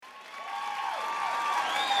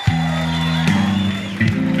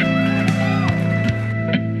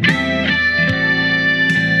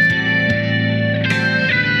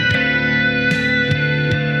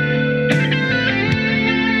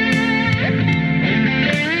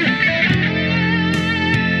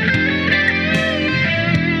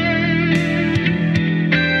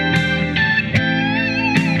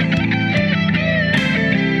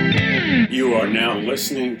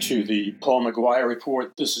to the Paul McGUIRE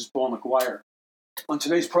Report. This is Paul McGUIRE. On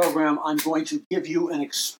today's program, I'm going to give you an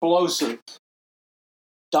explosive,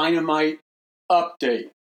 dynamite update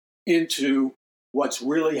into what's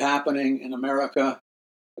really happening in America,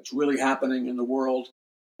 what's really happening in the world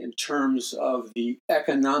in terms of the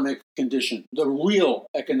economic condition, the real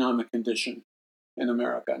economic condition in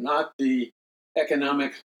America, not the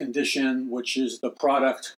economic condition which is the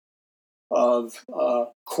product of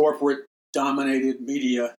corporate-dominated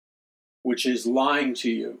media, which is lying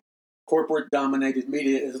to you. Corporate-dominated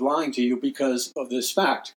media is lying to you because of this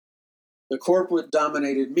fact. The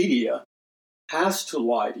corporate-dominated media has to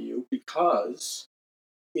lie to you because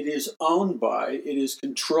it is owned by, it is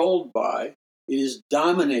controlled by, it is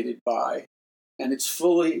dominated by, and it's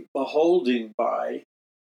fully beholding by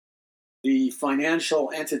the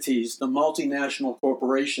financial entities, the multinational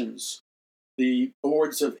corporations, the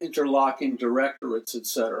boards of interlocking directorates,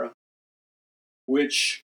 etc.,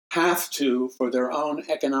 which have to, for their own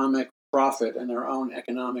economic profit and their own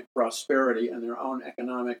economic prosperity and their own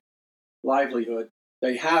economic livelihood,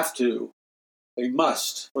 they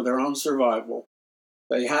must, for their own survival,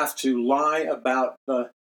 they have to lie about the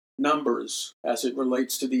numbers as it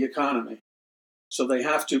relates to the economy. So they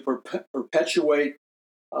have to perpetuate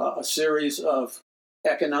a series of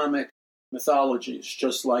economic mythologies,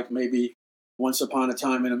 just like maybe once upon a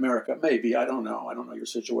time in America. Maybe, I don't know your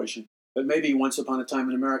situation. But maybe once upon a time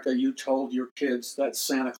in America, you told your kids that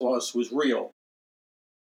Santa Claus was real.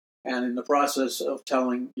 And in the process of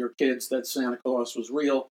telling your kids that Santa Claus was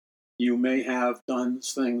real, you may have done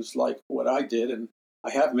things like what I did. And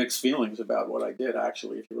I have mixed feelings about what I did,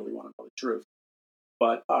 actually, if you really want to know the truth.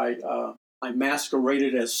 But I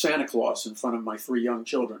masqueraded as Santa Claus in front of my 3 young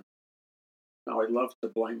children. Now, I'd love to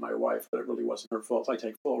blame my wife, but it really wasn't her fault. I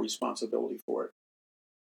take full responsibility for it.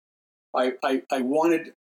 I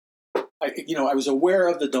was aware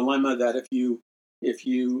of the dilemma that if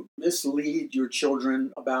you mislead your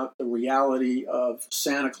children about the reality of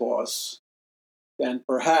Santa Claus, then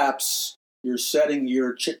perhaps you're setting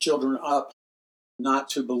your children up not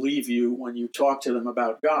to believe you when you talk to them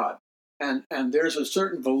about God. And there's a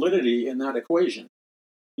certain validity in that equation.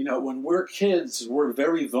 You know, when we're kids, we're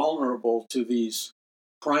very vulnerable to these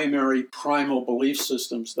primal belief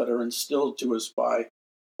systems that are instilled to us by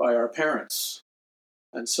our parents.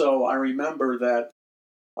 And so I remember that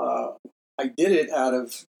I did it out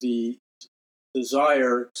of the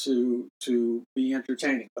desire to be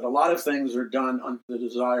entertaining. But a lot of things are done under the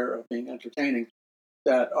desire of being entertaining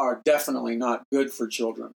that are definitely not good for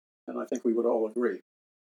children. And I think we would all agree.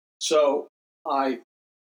 So I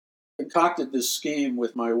concocted this scheme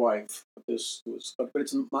with my wife. But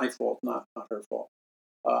it's my fault, not her fault.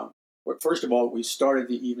 First of all, we started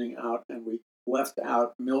the evening out and we left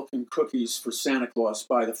out milk and cookies for Santa Claus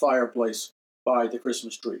by the fireplace by the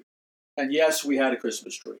Christmas tree. And yes, we had a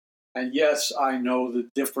Christmas tree. And yes, I know the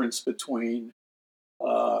difference between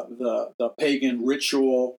the pagan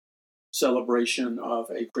ritual celebration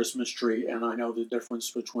of a Christmas tree, and I know the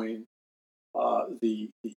difference between the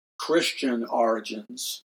Christian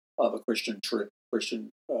origins of a Christian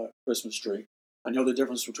Christmas tree. I know the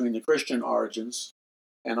difference between the Christian origins,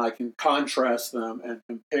 and I can contrast them and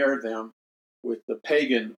compare them with the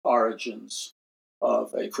pagan origins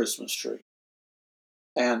of a Christmas tree.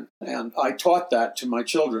 And I taught that to my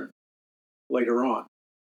children later on.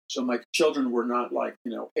 So my children were not like,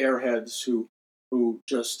 airheads who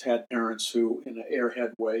just had parents who, in an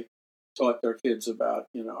airhead way, taught their kids about,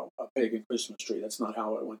 a pagan Christmas tree. That's not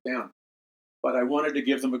how it went down. But I wanted to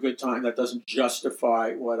give them a good time. That doesn't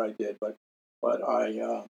justify what I did, but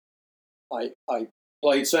I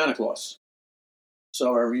played Santa Claus.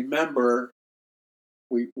 So I remember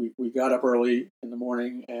we got up early in the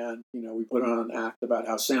morning and, we put on an act about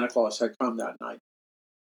how Santa Claus had come that night.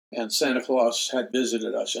 And Santa Claus had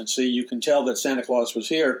visited us. And see, you can tell that Santa Claus was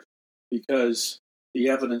here because the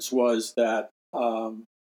evidence was that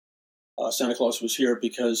Santa Claus was here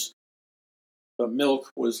because the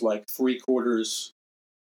milk was like 3/4,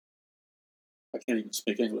 I can't even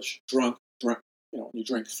speak English, drunk, you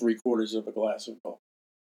drink 3/4 of a glass of milk.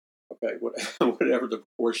 Okay, whatever the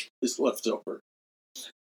proportion is left over.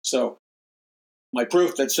 So my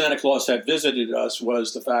proof that Santa Claus had visited us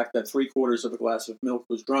was the fact that 3/4 of a glass of milk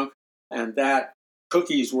was drunk and that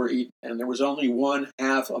cookies were eaten. And there was only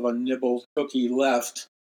 1/2 of a nibbled cookie left.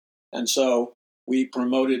 And so we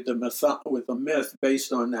promoted the myth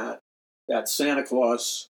based on that Santa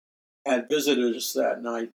Claus had visited us that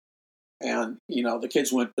night. And, the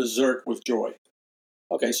kids went berserk with joy.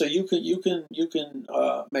 Okay, so you can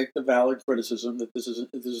make the valid criticism that this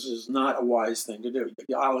is not a wise thing to do.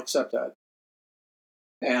 I'll accept that,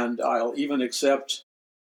 and I'll even accept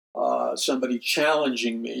somebody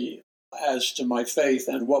challenging me as to my faith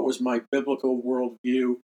and what was my biblical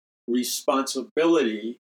worldview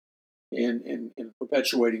responsibility in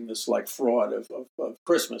perpetuating this like fraud of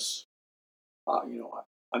Christmas.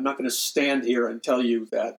 I'm not going to stand here and tell you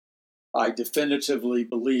that I definitively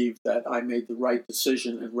believe that I made the right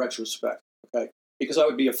decision in retrospect, okay? Because I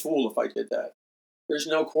would be a fool if I did that. There's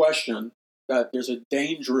no question that there's a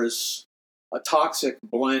toxic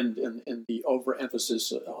blend in the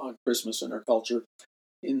overemphasis on Christmas in our culture,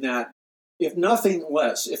 in that if nothing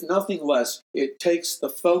less, it takes the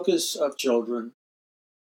focus of children,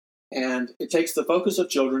 and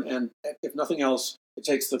if nothing else, it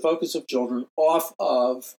takes the focus of children off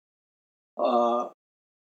of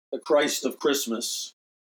the Christ of Christmas,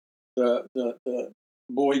 the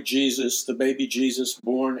boy Jesus, the baby Jesus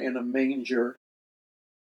born in a manger,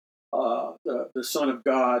 the Son of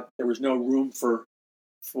God. There was no room for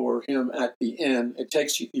him at the inn. It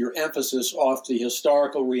takes your emphasis off the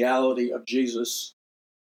historical reality of Jesus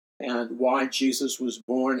and why Jesus was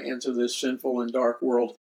born into this sinful and dark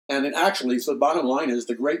world. And so the bottom line is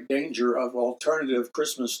the great danger of alternative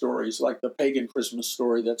Christmas stories, like the pagan Christmas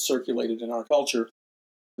story that circulated in our culture.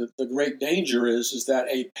 The great danger is that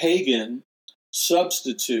a pagan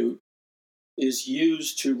substitute is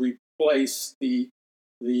used to replace the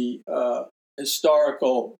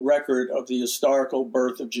historical record of the historical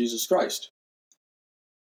birth of Jesus Christ.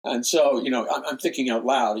 And so, I'm thinking out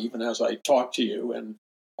loud even as I talk to you, and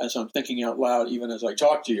as I'm thinking out loud even as I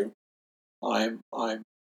talk to you,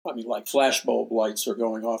 like flashbulb lights are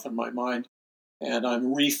going off in my mind, and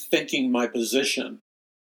I'm rethinking my position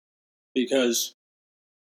because,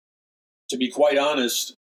 to be quite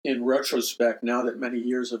honest, in retrospect, now that many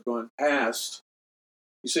years have gone past,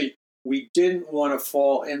 you see, we didn't want to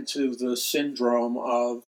fall into the syndrome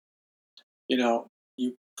of, you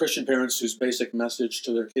Christian parents whose basic message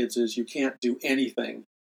to their kids is you can't do anything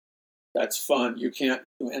that's fun. You can't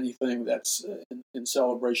do anything that's in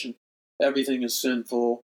celebration. Everything is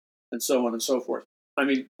sinful, and so on and so forth. I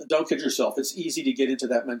mean, don't kid yourself. It's easy to get into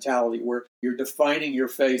that mentality where you're defining your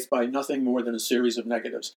faith by nothing more than a series of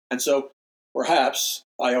negatives. And so perhaps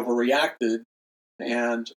I overreacted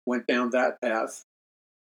and went down that path.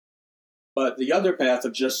 But the other path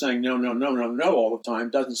of just saying no all the time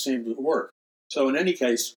doesn't seem to work. So in any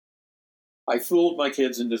case, I fooled my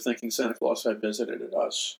kids into thinking Santa Claus had visited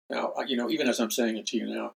us. Now, even as I'm saying it to you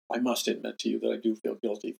now, I must admit to you that I do feel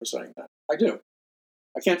guilty for saying that. I do.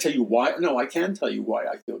 I can't tell you why. No, I can tell you why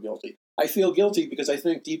I feel guilty. I feel guilty because I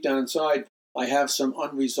think deep down inside, I have some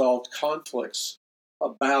unresolved conflicts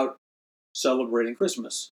about celebrating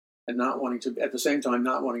Christmas and at the same time,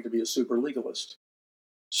 not wanting to be a super legalist.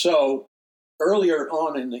 So earlier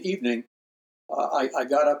on in the evening, I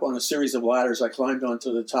got up on a series of ladders. I climbed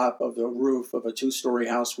onto the top of the roof of a 2-story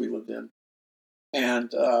house we lived in.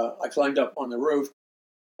 And I climbed up on the roof,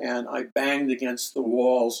 and I banged against the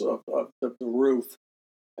walls of the roof.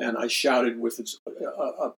 And I shouted with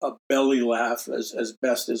a belly laugh as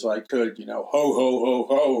best as I could, ho, ho, ho,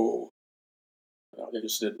 ho.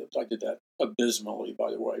 I did that abysmally,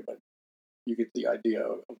 by the way, but you get the idea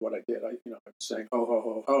of what I did. I was saying ho, ho,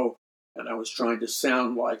 ho, ho, and I was trying to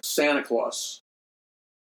sound like Santa Claus.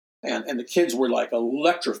 And the kids were like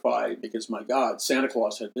electrified because, my God, Santa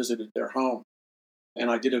Claus had visited their home. And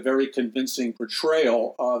I did a very convincing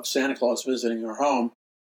portrayal of Santa Claus visiting their home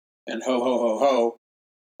and ho, ho, ho, ho.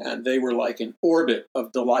 And they were like in orbit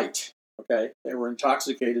of delight, okay? They were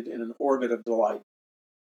intoxicated in an orbit of delight,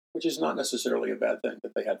 which is not necessarily a bad thing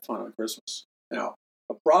that they had fun on Christmas. Now,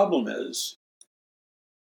 the problem is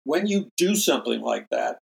when you do something like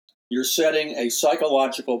that, you're setting a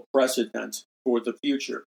psychological precedent for the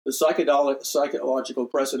future. The psychological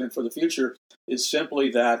precedent for the future is simply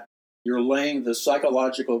that you're laying the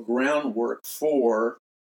psychological groundwork for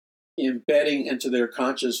embedding into their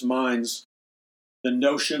conscious minds the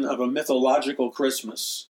notion of a mythological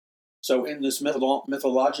Christmas. So in this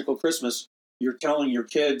mythological Christmas, you're telling your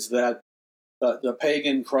kids that the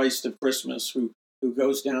pagan Christ of Christmas who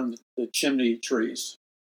goes down the chimney trees,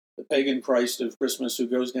 the pagan Christ of Christmas who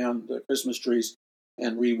goes down the Christmas trees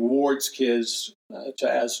and rewards kids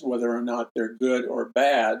to ask whether or not they're good or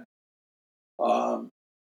bad,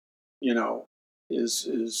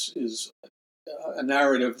 is a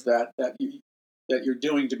narrative that you're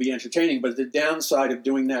doing to be entertaining. But the downside of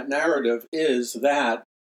doing that narrative is that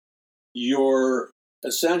you're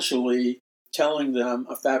essentially telling them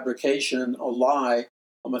a fabrication, a lie,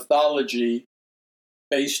 a mythology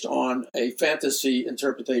based on a fantasy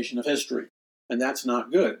interpretation of history. And that's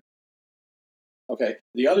not good. Okay.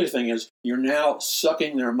 The other thing is you're now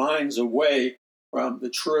sucking their minds away from the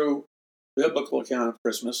true biblical account of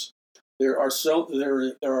Christmas, there are so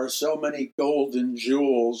many golden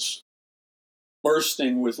jewels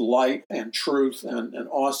bursting with light and truth and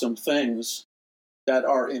awesome things that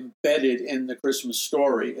are embedded in the Christmas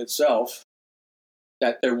story itself,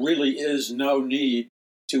 that there really is no need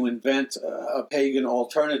to invent a pagan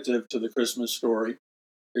alternative to the Christmas story.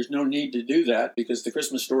 There's no need to do that because the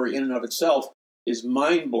Christmas story in and of itself is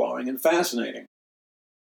mind-blowing and fascinating.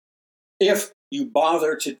 If you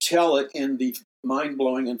bother to tell it in the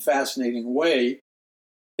mind-blowing and fascinating way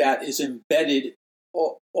that is embedded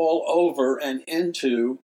all over and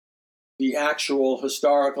into the actual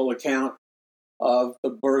historical account of the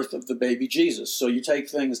birth of the baby Jesus. So you take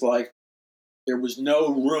things like there was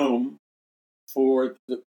no room for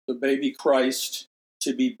the baby Christ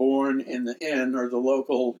to be born in the inn or the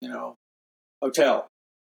local, hotel.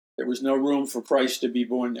 There was no room for Christ to be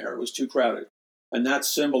born there. It was too crowded. And that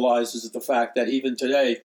symbolizes the fact that even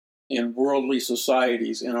today, in worldly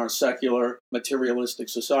societies, in our secular, materialistic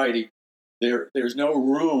society, there's no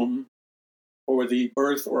room for the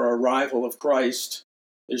birth or arrival of Christ.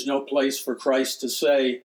 There's no place for Christ to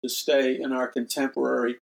stay in our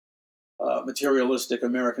contemporary materialistic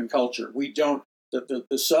American culture. We don't.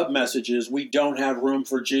 The sub-message is we don't have room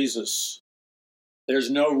for Jesus. There's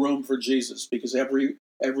no room for Jesus because every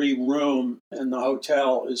room in the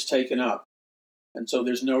hotel is taken up. And so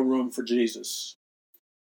there's no room for Jesus.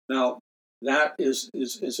 Now, that is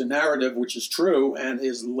a narrative which is true and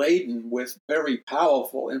is laden with very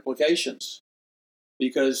powerful implications.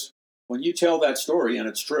 Because when you tell that story, and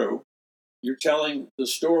it's true, you're telling the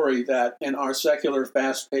story that in our secular,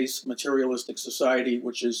 fast-paced, materialistic society,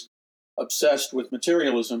 which is obsessed with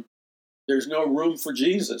materialism, there's no room for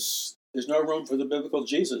Jesus. There's no room for the biblical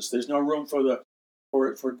Jesus. There's no room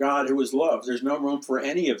for God who is love. There's no room for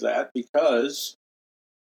any of that because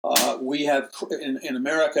we have, in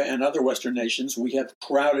America and other Western nations, we have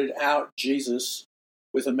crowded out Jesus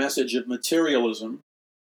with a message of materialism,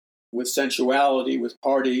 with sensuality, with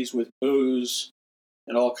parties, with booze,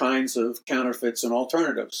 and all kinds of counterfeits and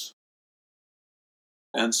alternatives.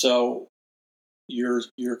 And so you're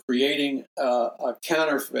creating a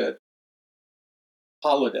counterfeit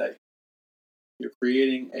holiday. You're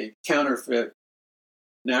creating a counterfeit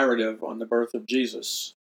narrative on the birth of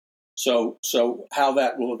Jesus. So how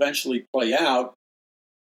that will eventually play out,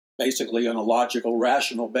 basically on a logical,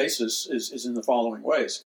 rational basis, is in the following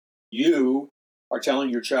ways. You are telling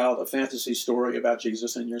your child a fantasy story about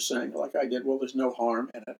Jesus, and you're saying, like I did, well, there's no harm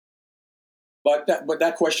in it. But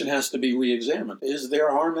that question has to be re-examined. Is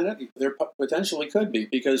there harm in it? There potentially could be,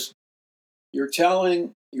 because you're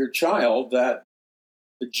telling your child that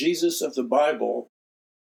the Jesus of the Bible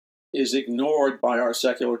is ignored by our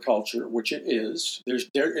secular culture, which it is.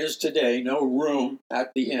 There is today no room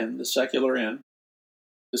at the inn, the secular inn.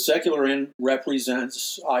 The secular inn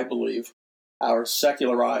represents, I believe, our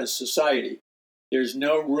secularized society. There's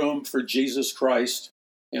no room for Jesus Christ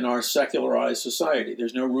in our secularized society.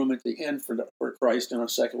 There's no room at the inn for Christ in our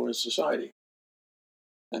secular society.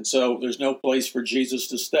 And so there's no place for Jesus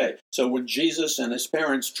to stay. So when Jesus and his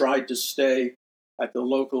parents tried to stay at the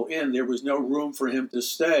local inn, there was no room for him to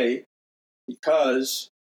stay because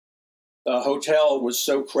the hotel was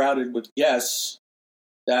so crowded with guests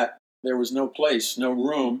that there was no place, no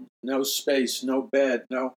room, no space, no bed,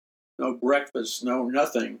 no breakfast, no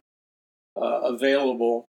nothing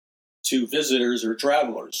available to visitors or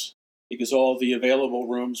travelers, because all the available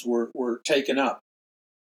rooms were taken up.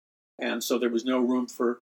 And so there was no room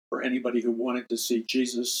for anybody who wanted to see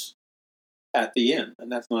Jesus at the inn,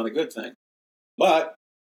 and that's not a good thing. But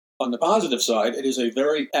on the positive side, it is a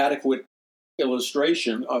very adequate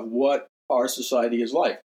illustration of what our society is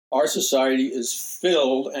like. Our society is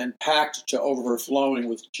filled and packed to overflowing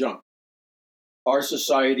with junk. Our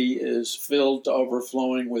society is filled to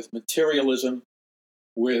overflowing with materialism,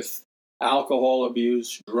 with alcohol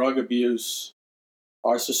abuse, drug abuse.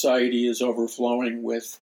 Our society is overflowing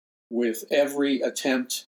with every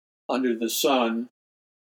attempt under the sun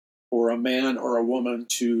for a man or a woman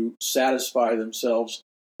to satisfy themselves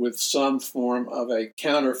with some form of a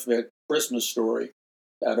counterfeit Christmas story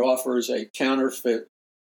that offers a counterfeit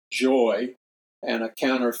joy and a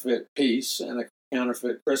counterfeit peace and a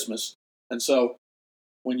counterfeit Christmas. And so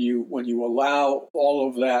when you allow all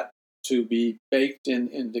of that to be baked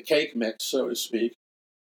in the cake mix, so to speak,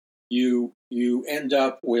 you end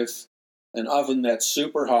up with an oven that's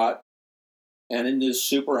super hot, and in this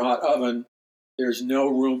super hot oven, there's no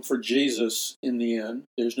room for Jesus in the inn.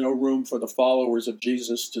 There's no room for the followers of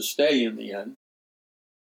Jesus to stay in the inn.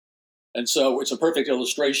 And so it's a perfect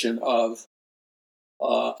illustration of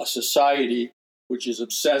a society which is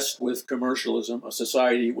obsessed with commercialism, a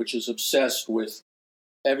society which is obsessed with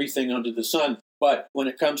everything under the sun. But when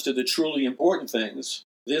it comes to the truly important things,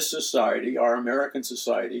 this society, our American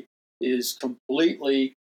society, is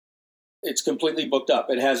completely booked up.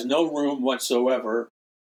 It has no room whatsoever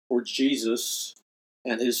for Jesus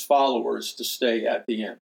and his followers to stay at the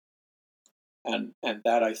end. And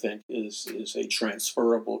that, I think, is a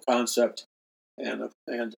transferable concept and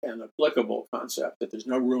an applicable concept, that there's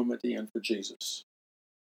no room at the end for Jesus.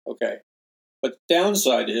 Okay. But the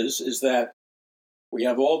downside is that we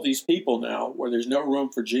have all these people now where there's no room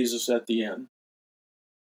for Jesus at the end.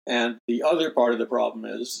 And the other part of the problem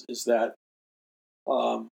is that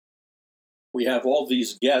we have all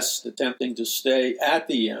these guests attempting to stay at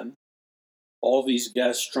the end, all these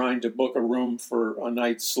guests trying to book a room for a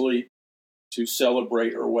night's sleep to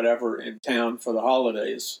celebrate or whatever in town for the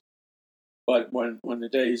holidays. But when the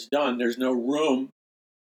day is done, there's no room,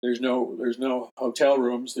 there's no hotel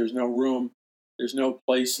rooms, there's no room, there's no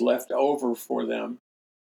place left over for them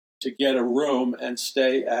to get a room and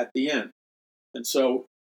stay at the inn. And so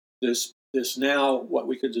this now, what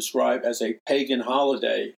we could describe as a pagan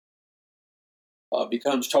holiday,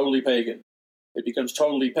 becomes totally pagan. It becomes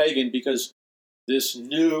totally pagan because this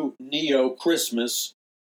new neo-Christmas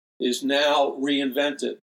is now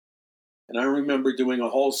reinvented. And I remember doing a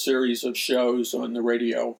whole series of shows on the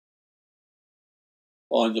radio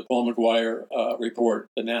on the Paul McGUIRE Report,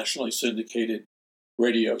 the nationally syndicated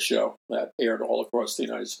radio show that aired all across the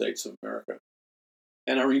United States of America.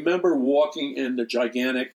 And I remember walking in the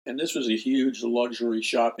gigantic, and this was a huge luxury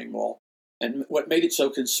shopping mall. And what made it so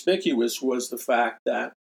conspicuous was the fact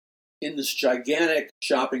that in this gigantic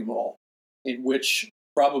shopping mall, in which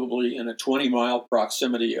probably in a 20-mile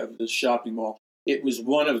proximity of this shopping mall, it was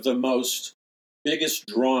one of the most biggest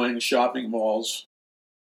drawing shopping malls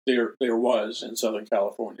there was in Southern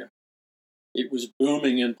California. It was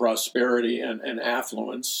booming in prosperity and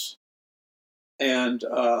affluence. And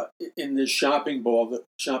in this shopping mall,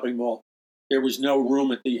 there was no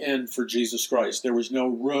room at the end for Jesus Christ. There was no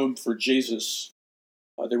room for Jesus.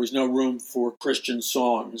 There was no room for Christian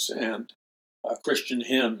songs and Christian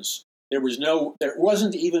hymns. There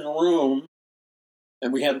wasn't even room.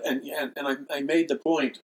 And I made the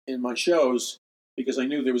point in my shows, because I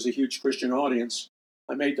knew there was a huge Christian audience.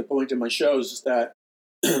 I made the point in my shows that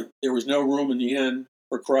there was no room in the inn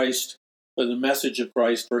for Christ, for the message of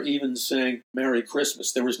Christ, for even saying Merry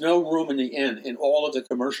Christmas. There was no room in the inn in all of the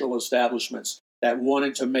commercial establishments that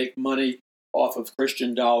wanted to make money off of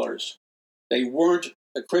Christian dollars. They weren't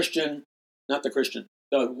the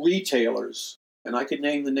retailers, and I could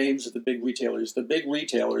name the names of the big retailers. The big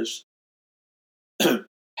retailers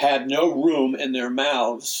had no room in their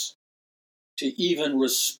mouths to even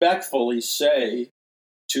respectfully say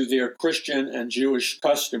to their Christian and Jewish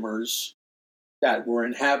customers that were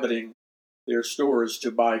inhabiting their stores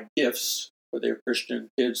to buy gifts for their Christian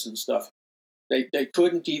kids and stuff. They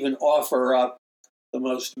couldn't even offer up the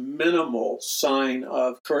most minimal sign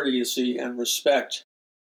of courtesy and respect.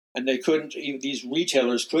 And these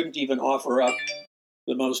retailers couldn't even offer up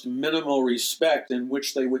the most minimal respect, in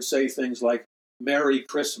which they would say things like, Merry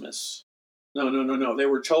Christmas. No. They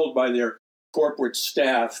were told by their corporate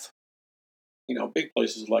staff, big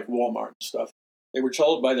places like Walmart and stuff, they were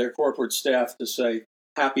told by their corporate staff to say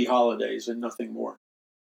Happy Holidays and nothing more.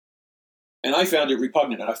 And I found it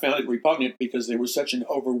repugnant. I found it repugnant because there was such an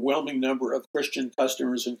overwhelming number of Christian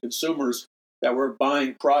customers and consumers that were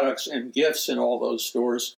buying products and gifts in all those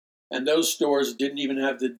stores. And those stores didn't even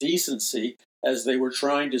have the decency, as they were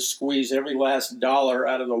trying to squeeze every last dollar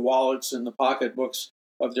out of the wallets and the pocketbooks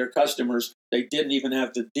of their customers. They didn't even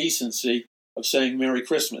have the decency of saying Merry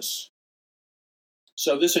Christmas.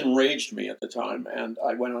 So this enraged me at the time, and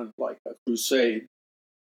I went on like a crusade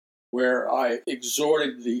where I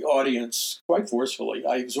exhorted the audience quite forcefully.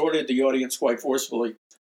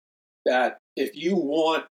 That if you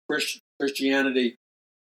want Christianity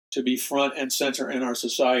to be front and center in our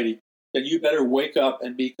society, then you better wake up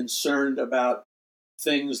and be concerned about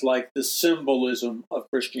things like the symbolism of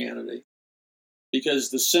Christianity. Because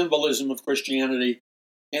the symbolism of Christianity,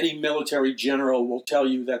 any military general will tell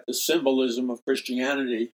you that the symbolism of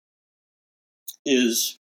Christianity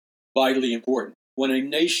is vitally important. When a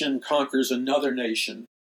nation conquers another nation,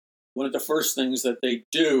 one of the first things that they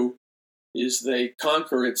do is they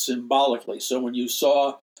conquer it symbolically. So when you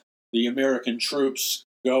saw the American troops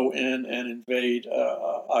go in and invade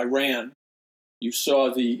Iran, you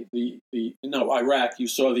saw Iraq, you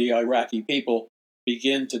saw the Iraqi people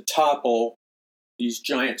begin to topple these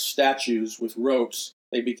giant statues with ropes.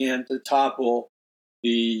 They began to topple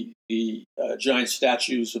the giant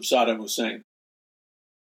statues of Saddam Hussein.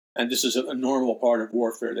 and this is a normal part of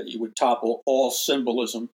warfare, that you would topple all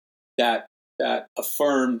symbolism that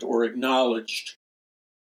affirmed or acknowledged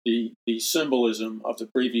the symbolism of the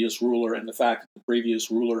previous ruler and the fact that the previous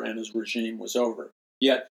ruler and his regime was over.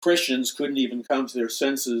 Yet Christians couldn't even come to their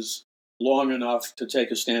senses long enough to take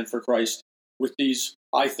a stand for Christ with these,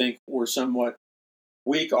 I think, were somewhat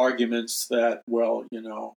weak arguments that, well,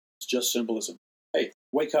 it's just symbolism. Hey,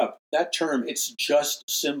 wake up. That term, it's just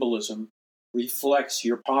symbolism, reflects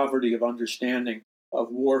your poverty of understanding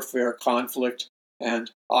of warfare, conflict,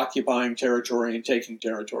 and occupying territory and taking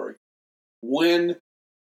territory. When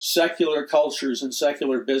secular cultures and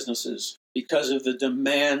secular businesses, because of the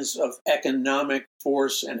demands of economic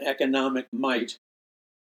force and economic might,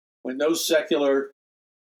 when those secular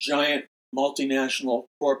giant multinational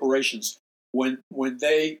corporations, when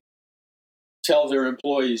they tell their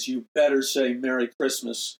employees, you better say Merry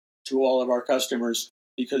Christmas to all of our customers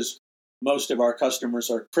because most of our customers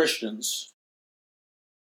are Christians,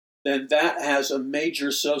 then that has a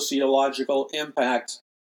major sociological impact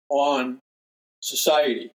on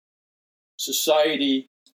society. Society,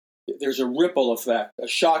 there's a ripple effect, a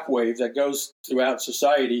shockwave that goes throughout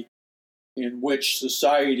society in which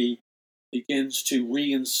society begins to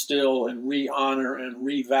reinstill and re-honor and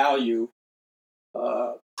revalue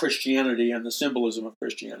Christianity and the symbolism of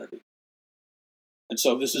Christianity. And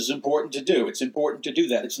so this is important to do. It's important to do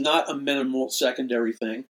that. It's not a minimal secondary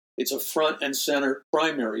thing. It's a front and center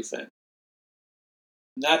primary thing.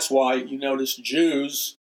 And that's why you notice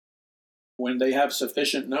Jews, when they have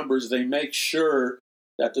sufficient numbers, they make sure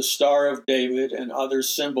that the Star of David and other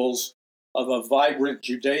symbols of a vibrant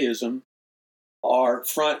Judaism are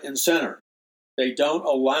front and center. They don't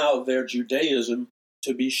allow their Judaism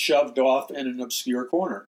to be shoved off in an obscure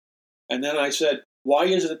corner. And then I said, why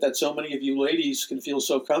is it that so many of you ladies can feel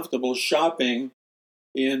so comfortable shopping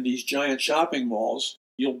in these giant shopping malls?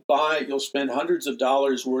 You'll spend hundreds of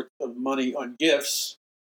dollars worth of money on gifts,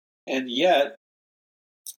 and yet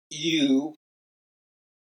you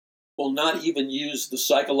will not even use the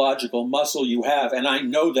psychological muscle you have. And I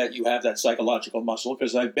know that you have that psychological muscle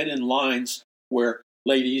because I've been in lines where,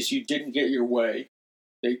 ladies, you didn't get your way.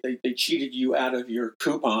 They cheated you out of your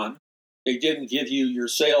coupon. They didn't give you your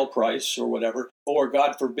sale price or whatever, or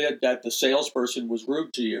God forbid that the salesperson was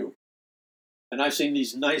rude to you. And I've seen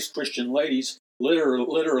these nice Christian ladies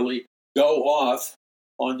literally go off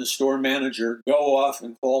on the store manager, go off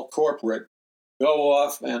and call corporate, go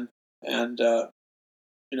off and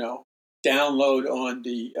download on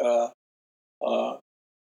the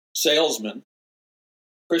salesman,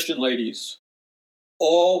 Christian ladies,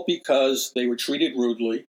 all because they were treated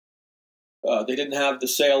rudely. They didn't have the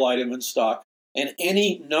sale item in stock, and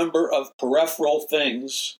any number of peripheral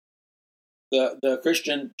things. The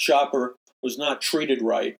Christian shopper was not treated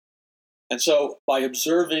right. And so by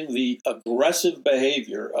observing the aggressive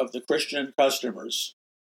behavior of the Christian customers,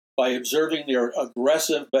 by observing their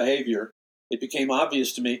aggressive behavior, it became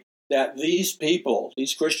obvious to me that these people,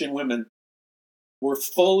 these Christian women, were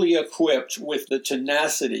fully equipped with the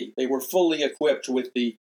tenacity. They were fully equipped with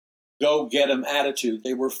the go-get-'em attitude.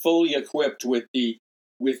 They were fully equipped with the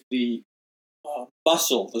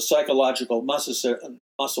muscle, the psychological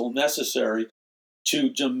muscle necessary to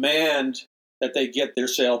demand that they get their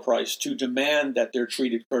sale price, to demand that they're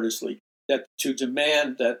treated courteously, to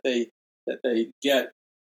demand that they get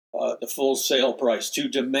the full sale price, to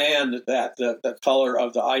demand that the color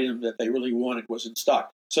of the item that they really wanted was in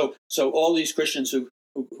stock. So all these Christians who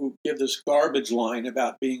give this garbage line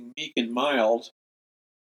about being meek and mild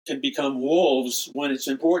can become wolves when it's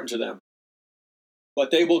important to them.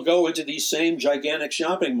 But they will go into these same gigantic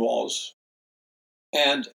shopping malls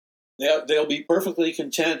and they'll be perfectly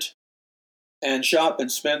content and shop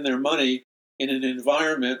and spend their money in an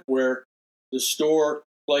environment where the store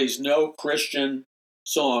plays no Christian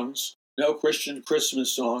songs, no Christian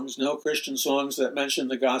Christmas songs, no Christian songs that mention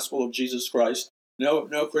the gospel of Jesus Christ, no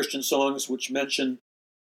Christian songs which mention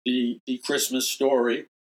the Christmas story,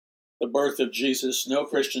 the birth of Jesus, no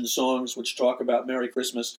Christian songs which talk about Merry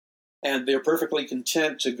Christmas, and they're perfectly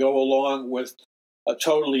content to go along with a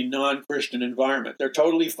totally non-Christian environment. They're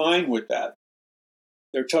totally fine with that.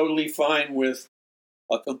 They're totally fine with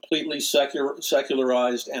a completely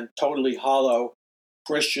secularized and totally hollow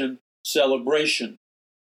Christian celebration.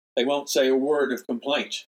 They won't say a word of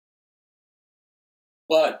complaint.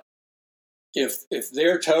 But if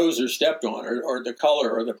their toes are stepped on, or the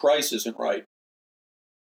color or the price isn't right,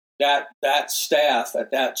 that staff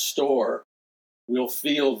at that store will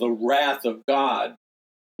feel the wrath of God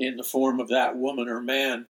in the form of that woman or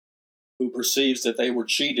man who perceives that they were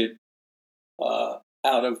cheated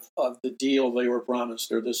out of the deal they were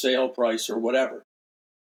promised or the sale price or whatever.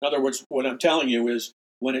 In other words, what I'm telling you is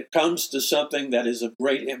when it comes to something that is of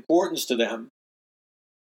great importance to them,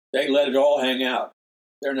 they let it all hang out.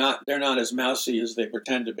 They're not as mousy as they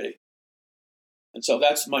pretend to be. And so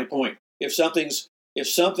that's my point. If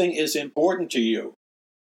something is important to you,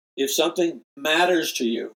 if something matters to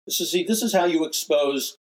you, this is how you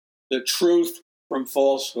expose the truth from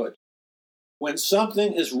falsehood. When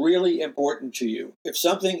something is really important to you, if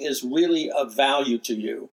something is really of value to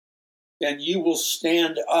you, then you will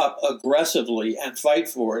stand up aggressively and fight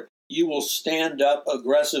for it. You will stand up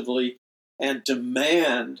aggressively and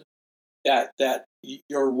demand that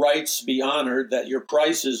your rights be honored, that your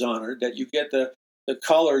price is honored, that you get the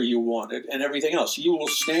color you wanted, and everything else. You will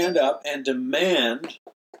stand up and demand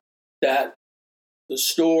that the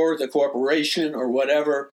store, the corporation, or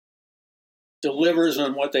whatever delivers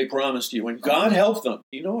on what they promised you. And God help them.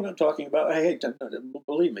 You know what I'm talking about? Hey,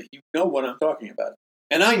 believe me, you know what I'm talking about.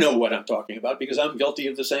 And I know what I'm talking about because I'm guilty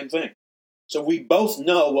of the same thing. So we both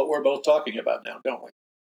know what we're both talking about now, don't we?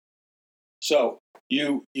 So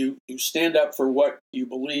you stand up for what you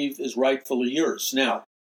believe is rightfully yours. Now,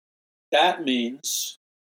 that means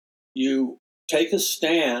you take a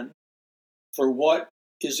stand for what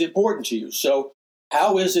is important to you. So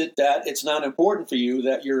how is it that it's not important for you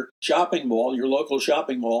that your shopping mall, your local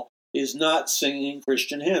shopping mall, is not singing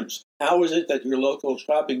Christian hymns? How is it that your local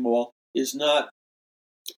shopping mall is not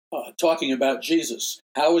talking about Jesus?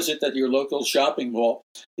 How is it that your local shopping mall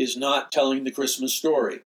is not telling the Christmas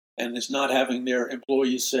story and is not having their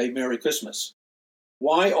employees say Merry Christmas?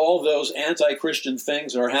 Why all those anti-Christian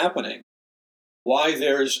things are happening? Why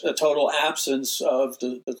there's a total absence of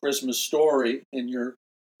the Christmas story in your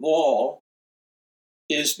mall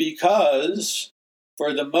is because,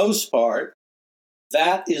 for the most part,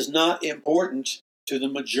 that is not important to the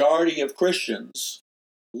majority of Christians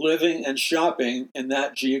living and shopping in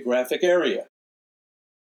that geographic area.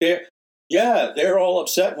 They're all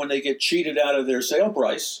upset when they get cheated out of their sale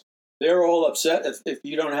price. They're all upset if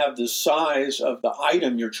you don't have the size of the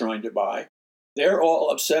item you're trying to buy. They're all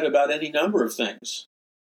upset about any number of things.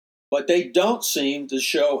 But they don't seem to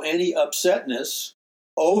show any upsetness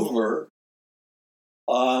over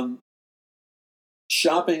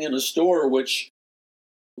shopping in a store which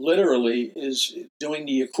literally is doing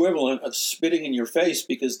the equivalent of spitting in your face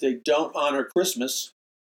because they don't honor Christmas.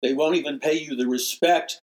 They won't even pay you the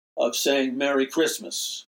respect of saying Merry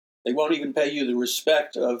Christmas. They won't even pay you the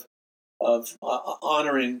respect of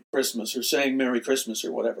honoring Christmas or saying Merry Christmas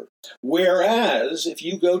or whatever. Whereas if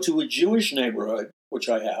you go to a Jewish neighborhood, which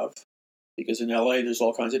I have, because in LA there's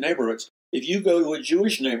all kinds of neighborhoods, if you go to a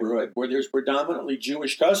Jewish neighborhood where there's predominantly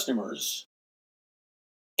Jewish customers,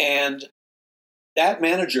 and that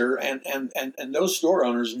manager and those store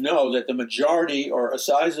owners know that the majority or a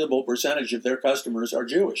sizable percentage of their customers are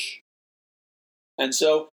Jewish. And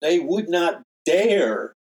so they would not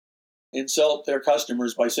dare insult their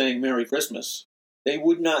customers by saying Merry Christmas. They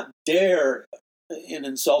would not dare in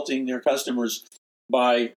insulting their customers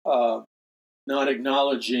by not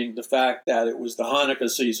acknowledging the fact that it was the Hanukkah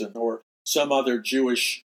season or some other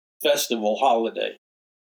Jewish festival holiday.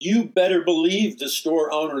 You better believe the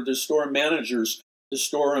store owner, the store managers, the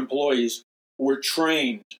store employees were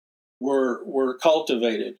trained, were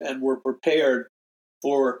cultivated, and were prepared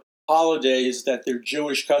for holidays that their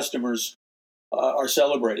Jewish customers are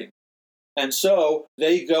celebrating. And so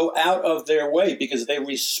they go out of their way because they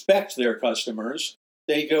respect their customers.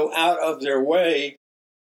 They go out of their way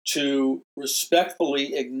to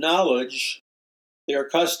respectfully acknowledge their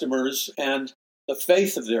customers and the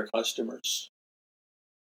faith of their customers.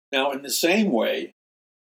 Now, in the same way,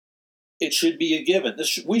 it should be a given.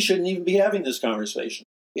 We shouldn't even be having this conversation.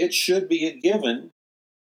 It should be a given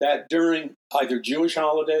that during either Jewish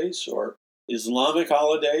holidays or Islamic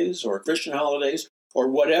holidays or Christian holidays or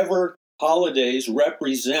whatever holidays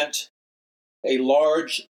represent a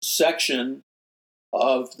large section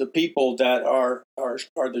of the people that are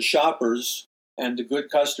the shoppers and the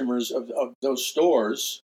good customers of those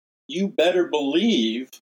stores, you better believe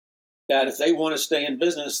that if they want to stay in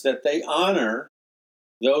business, that they honor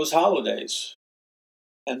those holidays.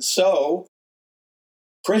 And so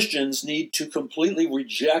Christians need to completely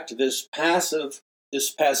reject this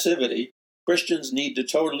passivity. Christians need to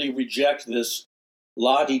totally reject this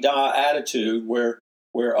la-di-da attitude where,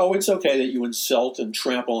 oh, it's okay that you insult and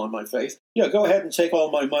trample on my faith. Yeah, go ahead and take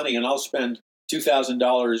all my money and I'll spend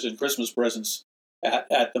 $2,000 in Christmas presents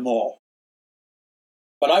at the mall.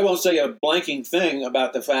 But I won't say a blanking thing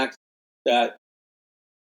about the fact that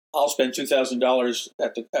I'll spend $2,000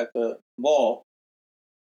 at the mall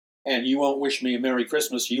and you won't wish me a Merry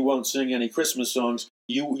Christmas. You won't sing any Christmas songs.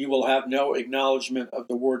 You will have no acknowledgement of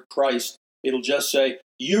the word Christ It'll just say,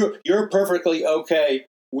 you're perfectly okay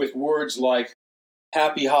with words like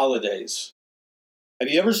happy holidays. Have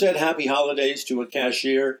you ever said happy holidays to a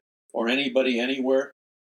cashier or anybody anywhere?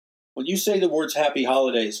 When you say the words happy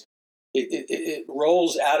holidays, it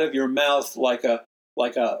rolls out of your mouth like a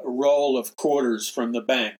roll of quarters from the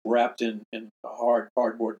bank wrapped in hard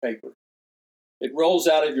cardboard paper. It rolls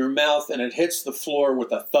out of your mouth and it hits the floor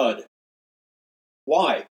with a thud.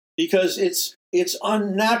 Why? Because it's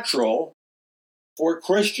unnatural for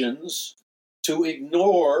Christians to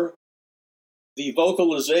ignore the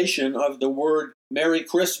vocalization of the word Merry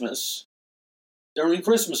Christmas during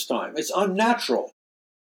Christmas time. It's unnatural.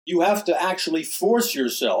 You have to actually force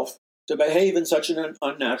yourself to behave in such an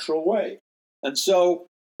unnatural way. And so,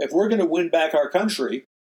 if we're going to win back our country,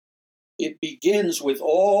 it begins with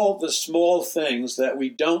all the small things that we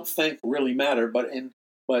don't think really matter, but in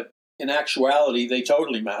actuality, they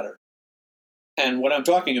totally matter. And what I'm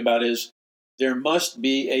talking about is there must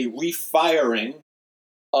be a refiring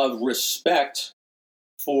of respect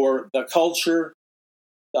for the culture,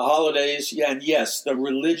 the holidays, and yes, the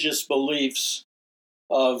religious beliefs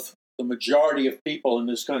of the majority of people in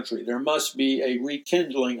this country. There must be a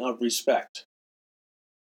rekindling of respect.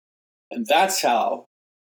 And that's how,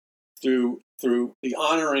 through the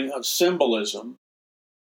honoring of symbolism,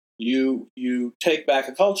 you take back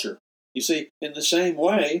a culture. You see, in the same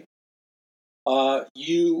way,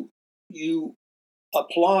 you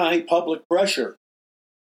apply public pressure.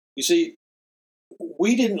 You see,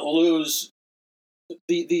 we didn't lose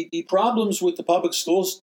the problems with the public school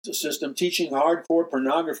system teaching hardcore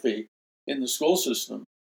pornography in the school system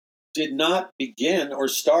did not begin or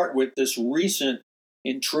start with this recent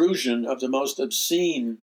intrusion of the most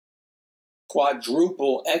obscene,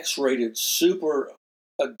 quadruple X-rated, super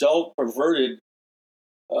adult, perverted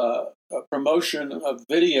promotion of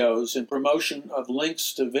videos and promotion of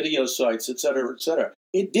links to video sites, et cetera, et cetera.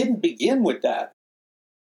 It didn't begin with that.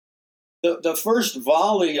 The first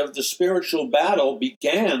volley of the spiritual battle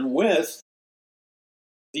began with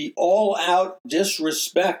the all-out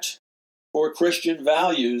disrespect for Christian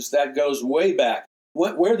values that goes way back.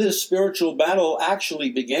 Where this spiritual battle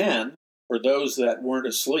actually began, for those that weren't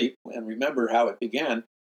asleep and remember how it began,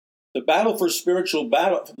 the battle for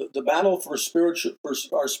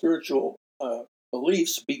our spiritual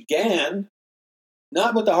beliefs began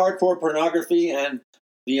not with the hardcore pornography and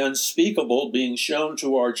the unspeakable being shown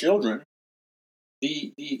to our children.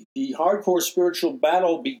 The hardcore spiritual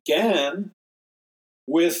battle began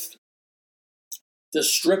with the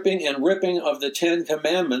stripping and ripping of the Ten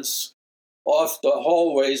Commandments off the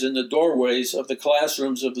hallways and the doorways of the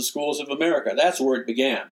classrooms of the schools of America. That's where it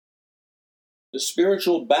began. The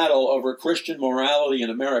spiritual battle over Christian morality in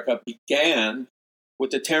America began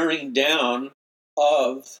with the tearing down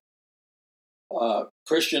of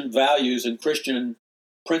Christian values and Christian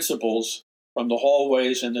principles from the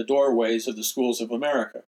hallways and the doorways of the schools of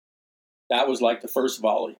America. That was like the first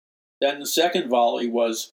volley. Then the second volley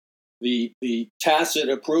was the tacit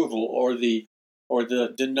approval or the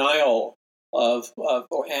denial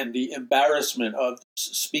and the embarrassment of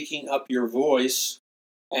speaking up your voice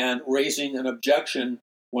and raising an objection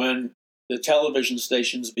when the television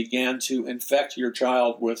stations began to infect your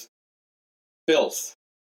child with filth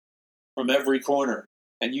from every corner,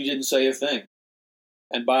 and you didn't say a thing.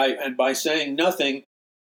 And by saying nothing,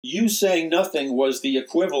 you saying nothing was the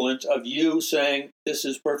equivalent of you saying this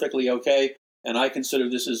is perfectly okay, and I consider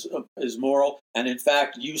this is moral. And in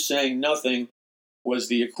fact, you saying nothing was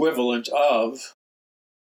the equivalent of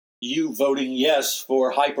you voting yes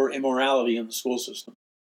for hyper immorality in the school system.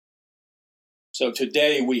 So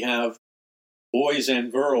today we have boys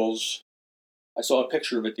and girls. I saw a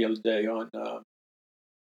picture of it the other day on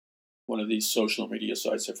one of these social media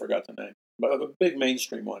sites. I forgot the name, but a big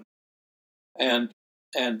mainstream one. And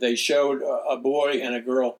they showed a boy and a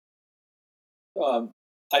girl.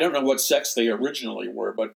 I don't know what sex they originally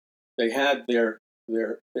were, but they had their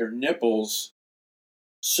nipples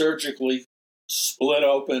surgically split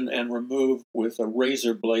open and removed with a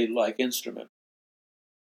razor blade-like instrument.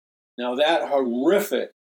 Now that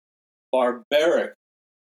horrific, barbaric,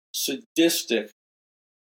 sadistic,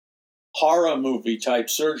 horror movie type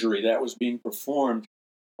surgery that was being performed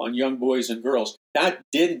on young boys and girls, that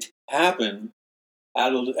didn't happen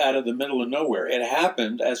out of the middle of nowhere. It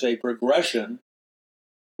happened as a progression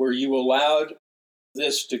where you allowed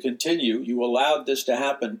this to continue. You allowed this to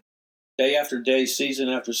happen day after day, season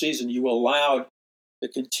after season. You allowed the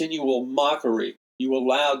continual mockery. You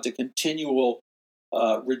allowed the continual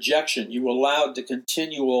rejection. You allowed the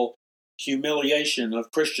continual humiliation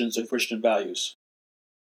of Christians and Christian values.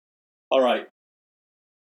 All right.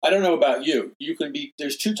 I don't know about you.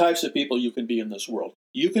 There's two types of people you can be in this world.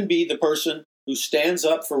 You can be the person who stands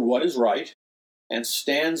up for what is right and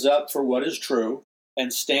stands up for what is true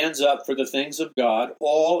and stands up for the things of God,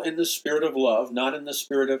 all in the spirit of love, not in the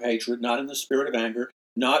spirit of hatred, not in the spirit of anger,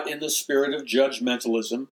 not in the spirit of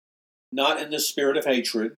judgmentalism, not in the spirit of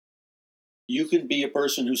hatred. You can be a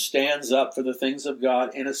person who stands up for the things of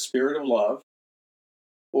God in a spirit of love,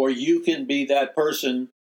 or you can be that person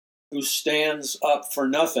who stands up for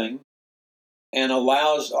nothing and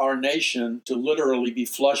allows our nation to literally be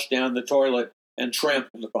flushed down the toilet and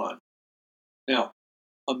trampled upon. Now,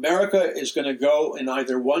 America is going to go in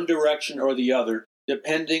either one direction or the other,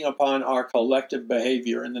 depending upon our collective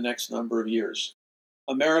behavior in the next number of years.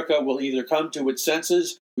 America will either come to its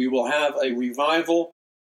senses, we will have a revival,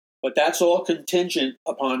 but that's all contingent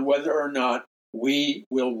upon whether or not we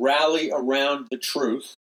will rally around the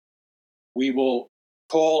truth, we will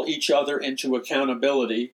call each other into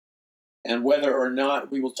accountability, and whether or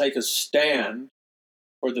not we will take a stand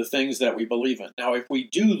for the things that we believe in. Now, if we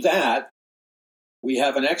do that, we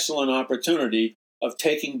have an excellent opportunity of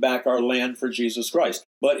taking back our land for Jesus Christ.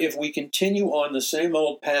 But if we continue on the same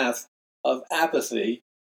old path of apathy,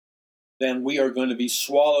 then we are going to be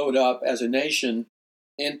swallowed up as a nation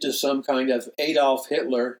into some kind of Adolf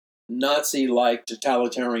Hitler, Nazi-like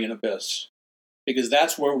totalitarian abyss. Because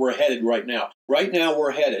that's where we're headed right now. Right now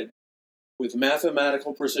we're headed, with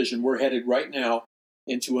mathematical precision, we're headed right now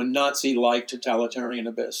into a Nazi-like totalitarian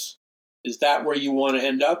abyss. Is that where you want to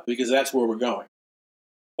end up? Because that's where we're going.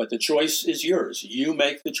 But the choice is yours. You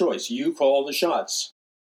make the choice. You call the shots.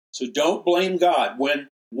 So don't blame God when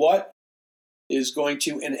what is going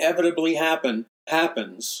to inevitably happen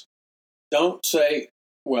happens. Don't say,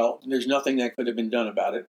 well, there's nothing that could have been done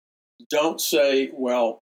about it. Don't say,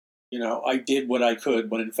 well, I did what I could,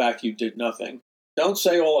 when in fact you did nothing. Don't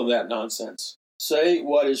say all of that nonsense. Say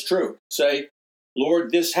what is true. Say,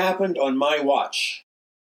 Lord, this happened on my watch.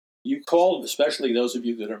 You called, especially those of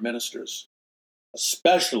you that are ministers,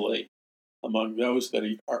 especially among those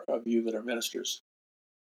of you that are ministers.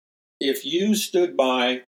 If you stood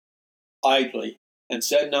by idly and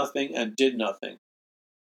said nothing and did nothing,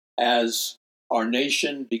 as our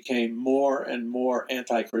nation became more and more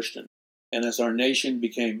anti-Christian, and as our nation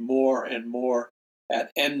became more and more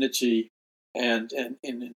at enmity and in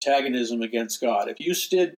antagonism against God, if you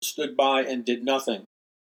stood by and did nothing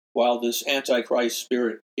while this antichrist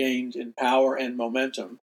spirit gained in power and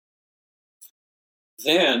momentum,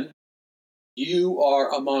 then you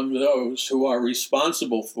are among those who are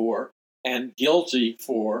responsible for and guilty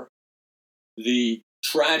for the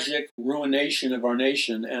tragic ruination of our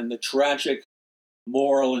nation and the tragic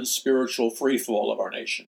moral and spiritual freefall of our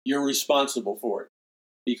nation. You're responsible for it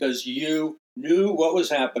because you knew what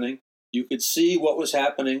was happening. You could see what was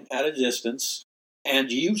happening at a distance,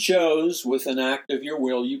 and you chose, with an act of your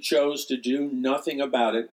will, you chose to do nothing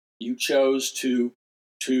about it. You chose to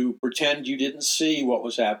pretend you didn't see what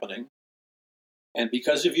was happening. And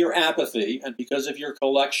because of your apathy and because of your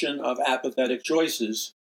collection of apathetic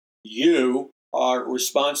choices, you are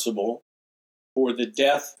responsible for the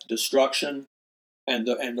death, destruction, and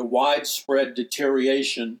the widespread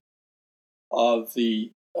deterioration of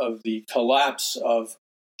the collapse of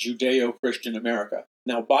Judeo-Christian America.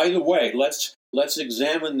 Now, by the way, let's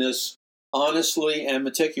examine this honestly and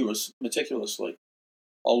meticulously,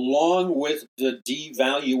 along with the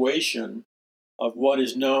devaluation of what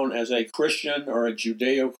is known as a Christian or a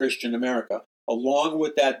Judeo-Christian America. Along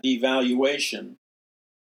with that devaluation,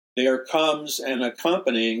 there comes an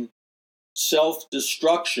accompanying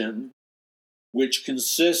self-destruction, which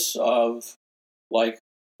consists of like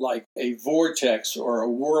a vortex or a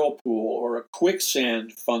whirlpool or a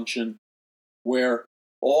quicksand function where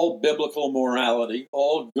all biblical morality,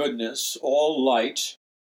 all goodness, all light,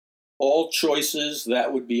 all choices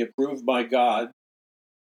that would be approved by God,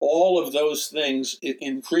 all of those things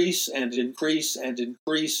increase and increase and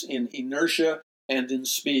increase in inertia and in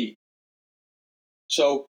speed.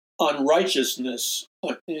 So unrighteousness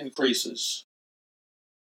increases.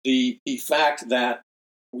 The fact that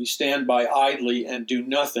we stand by idly and do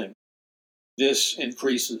nothing, this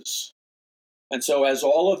increases. And so as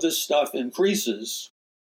all of this stuff increases,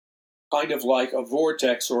 kind of like a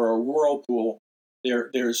vortex or a whirlpool,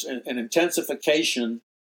 there's an intensification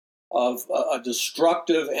of a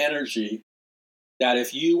destructive energy that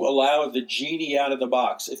if you allow the genie out of the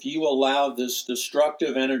box, if you allow this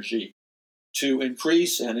destructive energy to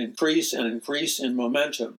increase and increase and increase in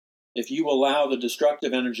momentum, if you allow the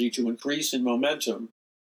destructive energy to increase in momentum,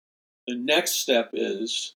 the next step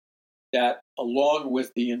is that along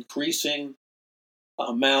with the increasing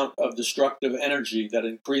amount of destructive energy that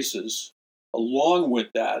increases, along with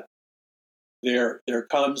that, there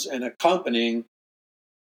comes an accompanying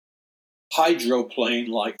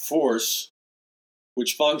hydroplane-like force,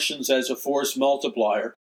 which functions as a force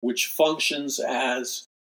multiplier, which functions as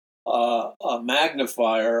a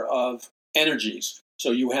magnifier of energies.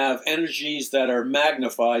 So you have energies that are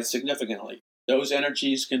magnified significantly. Those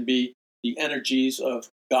energies can be the energies of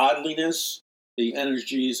godliness, the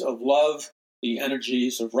energies of love, the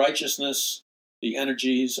energies of righteousness, the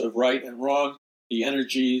energies of right and wrong, the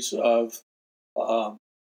energies of uh,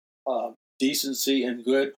 decency and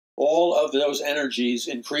good. All of those energies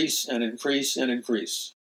increase and increase and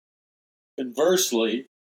increase. Conversely,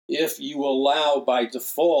 if you allow by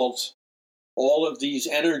default all of these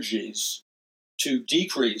energies to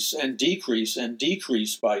decrease and decrease and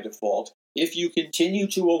decrease by default, if you continue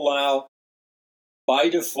to allow by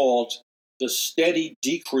default the steady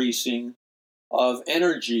decreasing of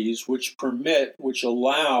energies which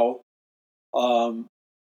allow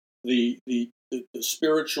the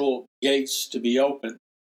spiritual gates to be open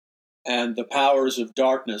and the powers of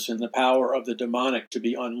darkness and the power of the demonic to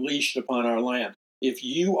be unleashed upon our land. If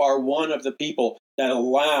you are one of the people that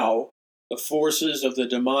allow the forces of the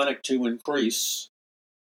demonic to increase,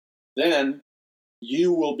 then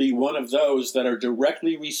you will be one of those that are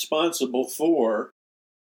directly responsible for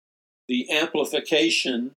the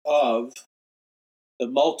amplification of, the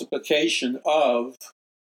multiplication of,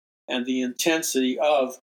 and the intensity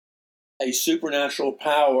of a supernatural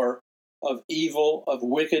power of evil, of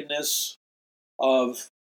wickedness, of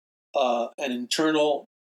an internal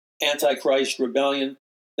antichrist rebellion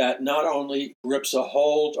that not only grips a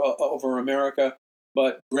hold over America,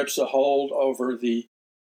 but grips a hold over the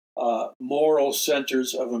moral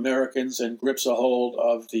centers of Americans and grips a hold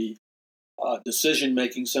of the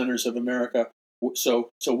decision-making centers of America. So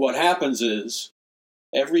what happens is,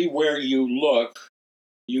 everywhere you look,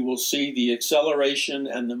 you will see the acceleration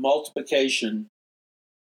and the multiplication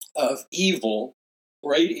of evil,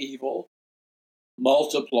 great evil,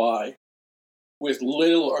 multiply with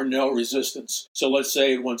little or no resistance. So let's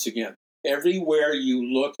say it once again. Everywhere you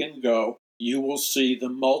look and go, you will see the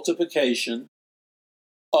multiplication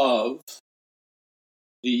of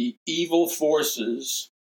the evil forces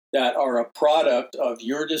that are a product of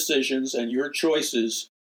your decisions and your choices,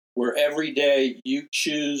 where every day you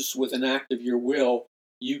choose with an act of your will,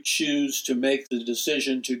 you choose to make the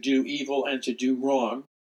decision to do evil and to do wrong.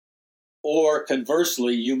 Or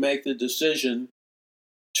conversely, you make the decision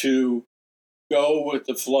to go with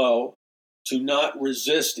the flow, to not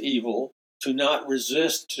resist evil, to not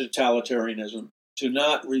resist totalitarianism, to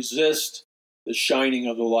not resist the shining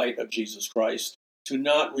of the light of Jesus Christ, to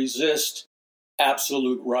not resist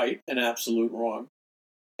absolute right and absolute wrong.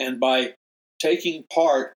 And by taking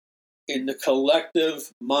part in the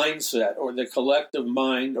collective mindset or the collective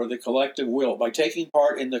mind or the collective will, by taking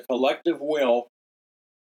part in the collective will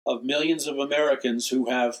of millions of Americans who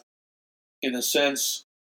have, in a sense,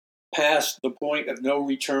 past the point of no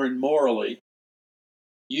return morally,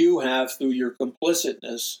 you have, through your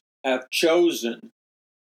complicitness, have chosen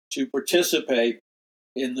to participate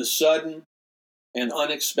in the sudden and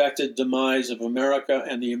unexpected demise of America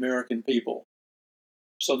and the American people.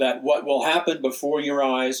 So that what will happen before your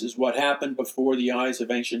eyes is what happened before the eyes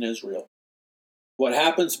of ancient Israel. What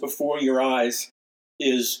happens before your eyes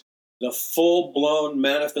is the full-blown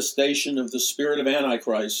manifestation of the spirit of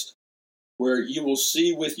Antichrist, where you will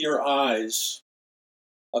see with your eyes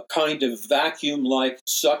a kind of vacuum-like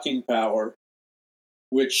sucking power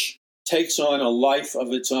which takes on a life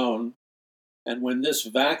of its own. And when this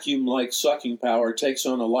vacuum-like sucking power takes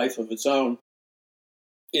on a life of its own,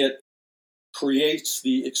 it creates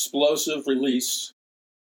the explosive release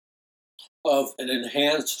of an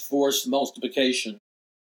enhanced force multiplication,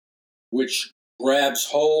 which grabs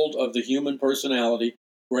hold of the human personality,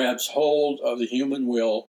 grabs hold of the human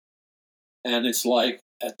will, and it's like,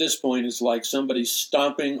 at this point, it's like somebody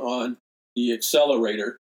stomping on the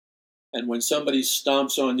accelerator. And when somebody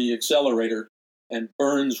stomps on the accelerator and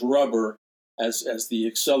burns rubber as the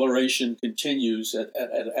acceleration continues at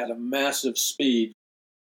a massive speed,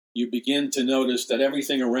 you begin to notice that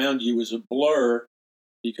everything around you is a blur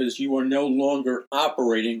because you are no longer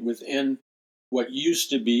operating within what used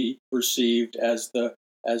to be perceived as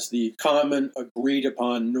the common agreed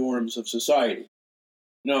upon norms of society.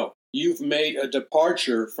 No, you've made a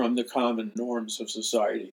departure from the common norms of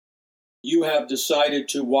society. You have decided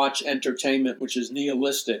to watch entertainment which is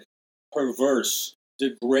nihilistic, perverse,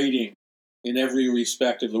 degrading in every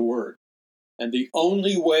respect of the word. And the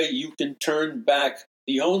only way you can turn back,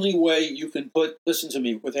 the only way you can listen to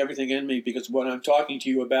me with everything in me, because what I'm talking to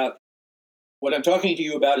you about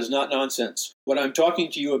is not nonsense. What I'm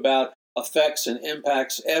talking to you about affects and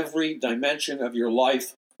impacts every dimension of your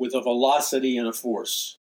life with a velocity and a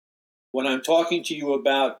force. What I'm talking to you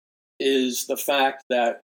about is the fact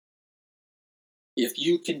that if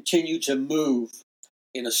you continue to move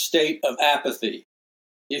in a state of apathy,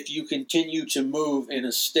 if you continue to move in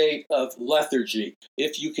a state of lethargy,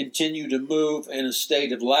 if you continue to move in a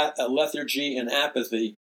state of lethargy and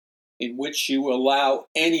apathy, in which you allow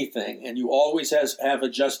anything, and you always have a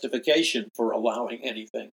justification for allowing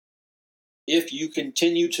anything, if you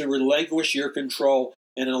continue to relinquish your control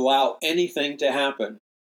and allow anything to happen,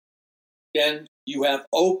 then you have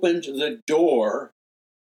opened the door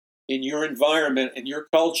in your environment, in your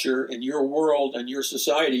culture, in your world, and your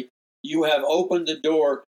society. You have opened the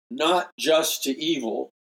door not just to evil,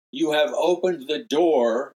 you have opened the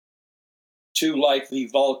door to like the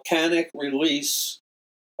volcanic release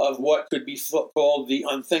of what could be called the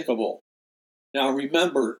unthinkable. Now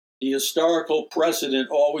remember, the historical precedent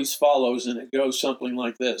always follows, and it goes something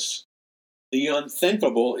like this. The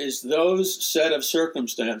unthinkable is those set of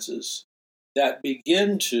circumstances that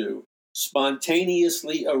begin to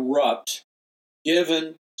spontaneously erupt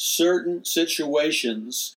given certain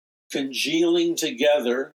situations congealing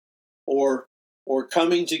together or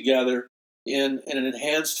coming together in an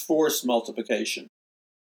enhanced force multiplication.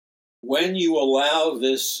 When you allow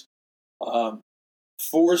this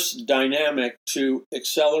force dynamic to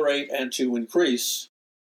accelerate and to increase,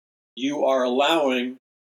 you are allowing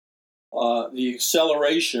the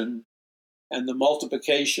acceleration and the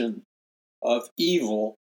multiplication of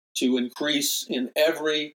evil to increase in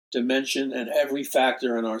every dimension and every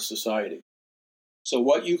factor in our society. So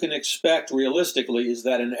what you can expect realistically is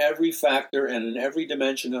that in every factor and in every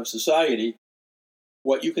dimension of society,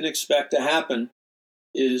 what you can expect to happen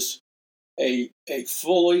is a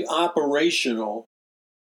fully operational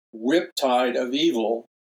riptide of evil,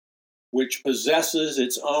 which possesses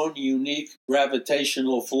its own unique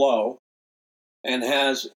gravitational flow and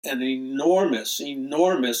has an enormous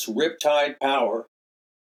riptide power,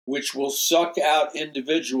 which will suck out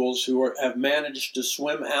individuals who have managed to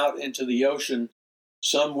swim out into the ocean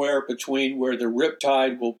somewhere between where the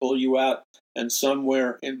riptide will pull you out and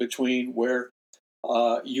somewhere in between where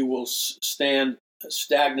you will stand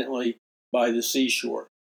stagnantly by the seashore.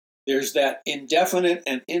 There's that indefinite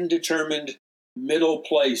and indeterminate middle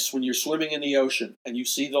place when you're swimming in the ocean and you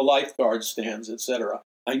see the lifeguard stands, etc.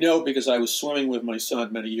 I know because I was swimming with my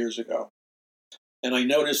son many years ago. And I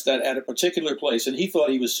noticed that at a particular place, and he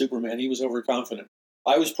thought he was Superman, he was overconfident.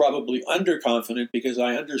 I was probably underconfident because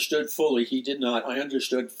I understood fully, he did not, I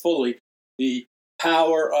understood fully the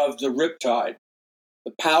power of the riptide,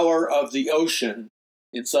 the power of the ocean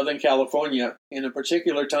in Southern California in a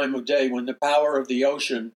particular time of day when the power of the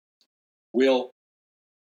ocean will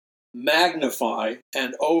magnify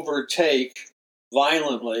and overtake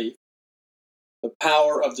violently the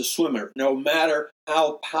power of the swimmer. No matter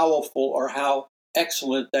how powerful or how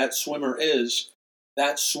excellent that swimmer is,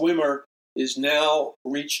 that swimmer is now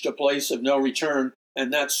reached a place of no return,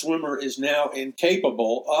 and that swimmer is now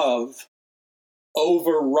incapable of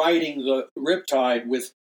overriding the riptide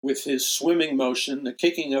with his swimming motion, the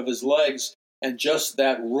kicking of his legs, and just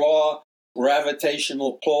that raw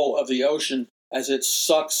gravitational pull of the ocean as it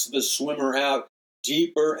sucks the swimmer out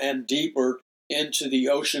deeper and deeper into the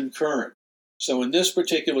ocean current. So in this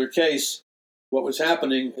particular case, what was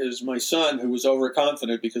happening is my son, who was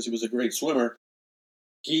overconfident because he was a great swimmer,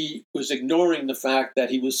 he was ignoring the fact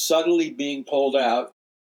that he was suddenly being pulled out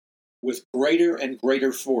with greater and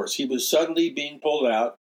greater force. He was suddenly being pulled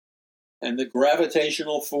out, and the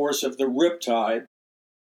gravitational force of the riptide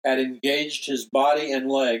had engaged his body and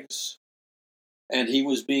legs, and he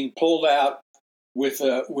was being pulled out with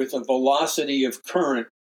a velocity of current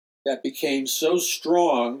that became so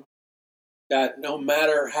strong that no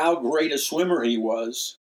matter how great a swimmer he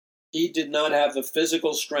was, he did not have the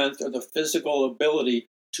physical strength or the physical ability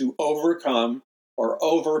to overcome or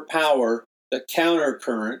overpower the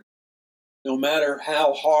countercurrent, no matter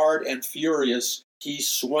how hard and furious he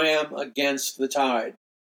swam against the tide.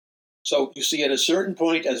 So you see, at a certain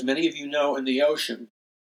point, as many of you know, in the ocean,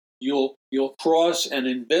 you'll cross an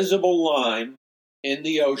invisible line in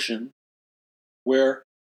the ocean where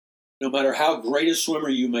no matter how great a swimmer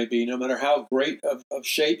you may be, no matter how great of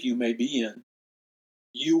shape you may be in,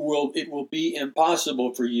 it will be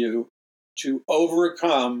impossible for you to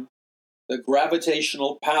overcome the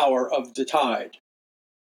gravitational power of the tide.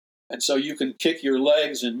 And so you can kick your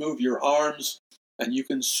legs and move your arms, and you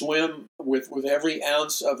can swim with every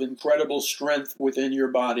ounce of incredible strength within your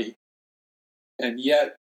body. And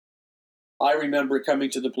yet, I remember coming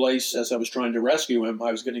to the place as I was trying to rescue him,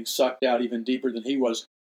 I was getting sucked out even deeper than he was.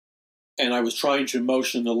 and I was trying to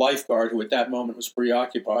motion the lifeguard, who at that moment was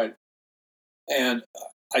preoccupied. And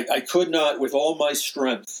I could not, with all my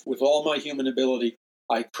strength, with all my human ability,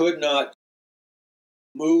 I could not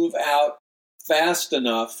move out fast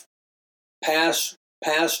enough past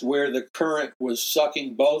where the current was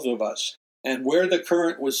sucking both of us. And where the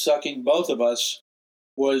current was sucking both of us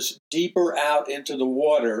was deeper out into the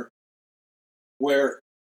water, where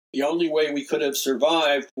the only way we could have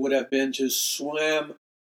survived would have been to swim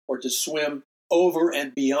over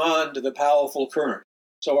and beyond the powerful current.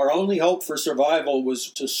 So our only hope for survival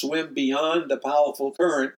was to swim beyond the powerful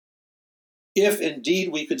current. If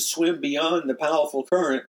indeed we could swim beyond the powerful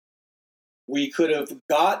current, we could have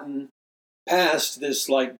gotten past this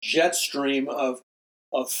like jet stream of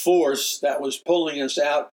force that was pulling us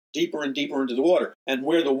out deeper and deeper into the water. And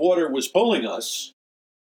where the water was pulling us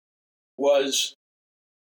was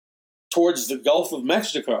towards the Gulf of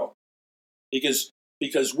Mexico, because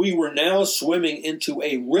we were now swimming into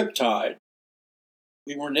a riptide.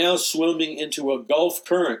 We were now swimming into a Gulf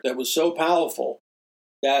current that was so powerful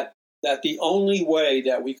that the only way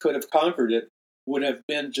that we could have conquered it would have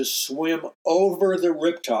been to swim over the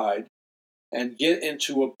riptide and get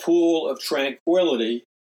into a pool of tranquility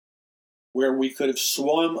where we could have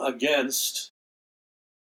swum against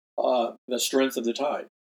the strength of the tide.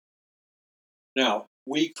 Now,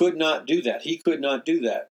 we could not do that. He could not do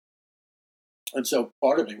that. And so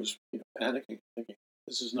part of me was panicking, thinking,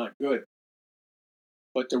 this is not good.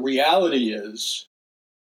 But the reality is,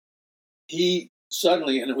 he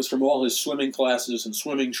suddenly, and it was from all his swimming classes and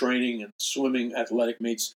swimming training and swimming athletic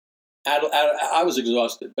meets, I was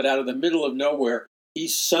exhausted, but out of the middle of nowhere, he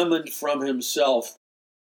summoned from himself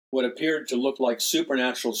what appeared to look like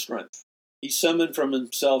supernatural strength. He summoned from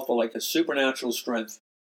himself like a supernatural strength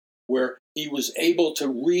where he was able to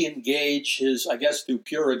re-engage his, I guess through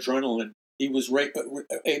pure adrenaline, he was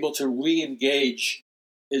able to re-engage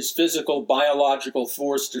his physical, biological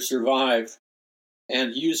force to survive.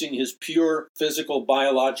 And using his pure physical,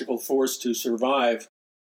 biological force to survive,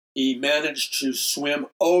 he managed to swim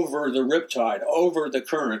over the riptide, over the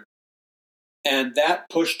current. And that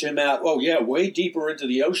pushed him out, way deeper into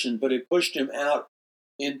the ocean, but it pushed him out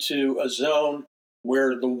into a zone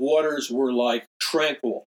where the waters were like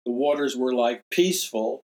tranquil. The waters were like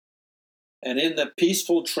peaceful. And in the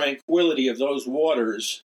peaceful tranquility of those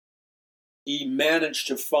waters, he managed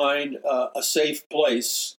to find a safe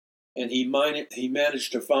place, and he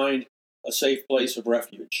managed to find a safe place of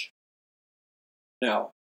refuge. Now,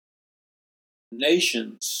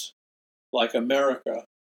 nations like America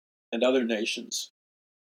and other nations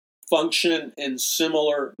function in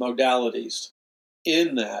similar modalities,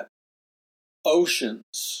 in that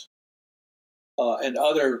oceans and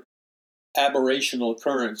other aberrational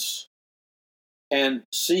currents can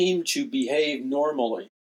seem to behave normally,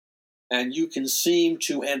 and you can seem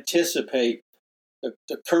to anticipate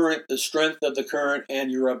the current, the strength of the current,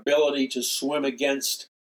 and your ability to swim against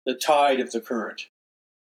the tide of the current.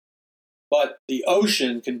 But the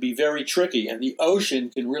ocean can be very tricky, and the ocean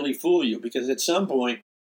can really fool you, because at some point,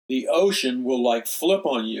 the ocean will like flip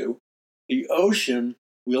on you. The ocean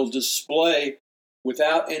will display,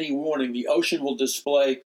 without any warning, the ocean will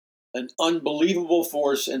display an unbelievable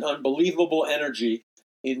force and unbelievable energy,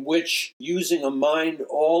 in which, using a mind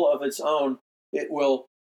all of its own, it will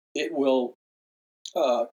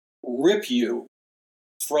rip you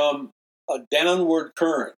from a downward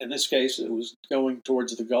current. In this case, it was going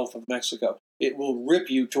towards the Gulf of Mexico. It will rip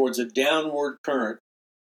you towards a downward current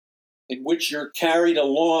in which you're carried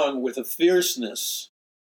along with a fierceness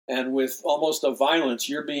and with almost a violence.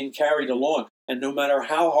 You're being carried along. And no matter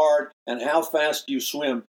how hard and how fast you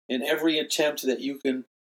swim, in every attempt that you can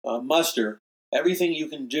muster, everything you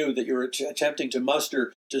can do that you're attempting to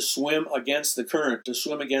muster to swim against the current, to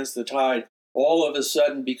swim against the tide, all of a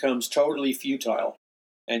sudden becomes totally futile.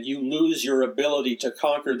 And you lose your ability to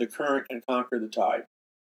conquer the current and conquer the tide.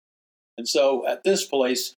 And so at this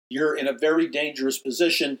place, you're in a very dangerous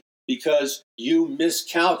position, because you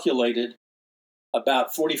miscalculated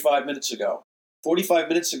about 45 minutes ago. 45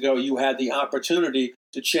 minutes ago, you had the opportunity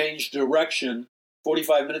to change direction.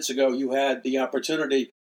 45 minutes ago, you had the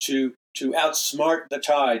opportunity to outsmart the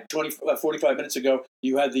tide. 45 minutes ago,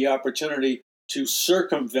 you had the opportunity to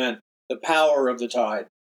circumvent the power of the tide.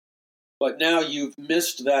 But now you've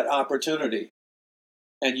missed that opportunity,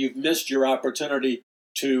 and you've missed your opportunity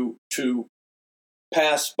to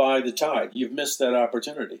pass by the tide. You've missed that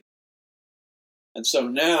opportunity. And so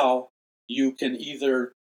now you can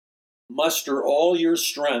either muster all your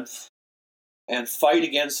strength and fight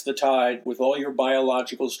against the tide with all your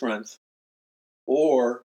biological strength,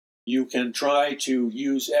 or you can try to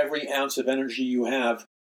use every ounce of energy you have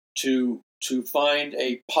to find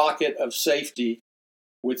a pocket of safety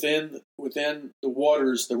within the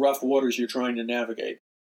waters, the rough waters you're trying to navigate.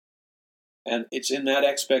 And it's in that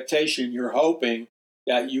expectation you're hoping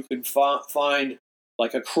that you can find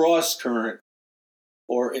like a cross current,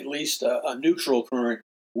 or at least a neutral current,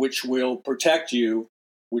 which will protect you,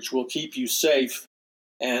 which will keep you safe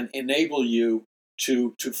and enable you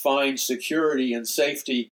to find security and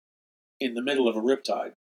safety in the middle of a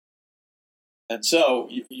riptide. And so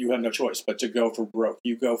you have no choice but to go for broke.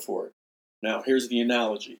 You go for it. Now, here's the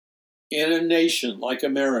analogy. In a nation like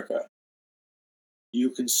America, you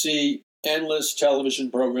can see endless television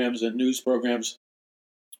programs and news programs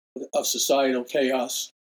of societal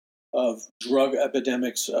chaos, of drug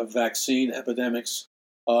epidemics, of vaccine epidemics,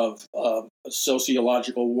 of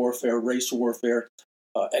sociological warfare, race warfare,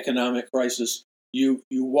 economic crisis. You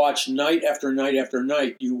watch night after night after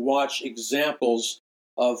night, you watch examples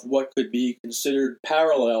of what could be considered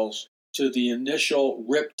parallels to the initial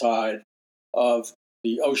riptide of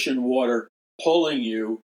the ocean water pulling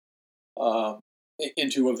you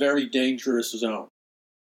into a very dangerous zone.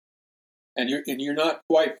 And you're not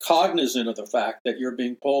quite cognizant of the fact that you're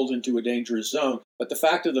being pulled into a dangerous zone. But the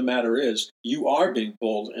fact of the matter is, you are being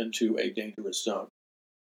pulled into a dangerous zone.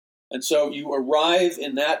 And so you arrive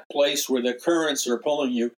in that place where the currents are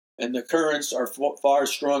pulling you, and the currents are far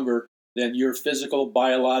stronger than your physical,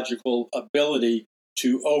 biological ability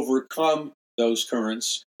to overcome those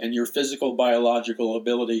currents, and your physical, biological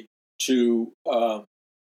ability to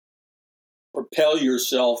propel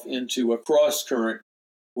yourself into a cross current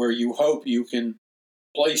where you hope you can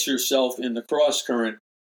place yourself in the cross current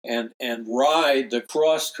and ride the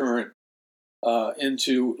cross current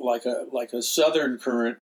into like a southern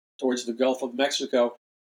current towards the Gulf of Mexico.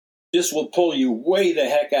 This will pull you way the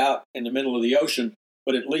heck out in the middle of the ocean,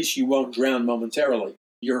 but at least you won't drown momentarily.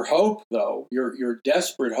 Your hope, though, your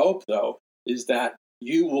desperate hope, though, is that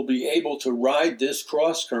you will be able to ride this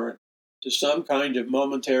cross current to some kind of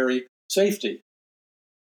momentary safety.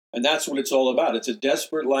 And that's what it's all about. It's a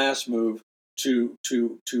desperate last move to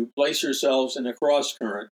place yourselves in a cross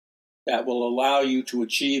current that will allow you to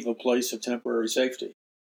achieve a place of temporary safety.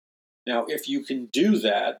 Now, if you can do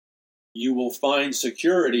that, you will find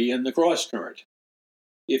security in the cross current.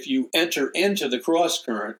 If you enter into the cross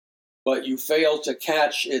current, but you fail to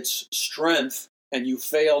catch its strength and you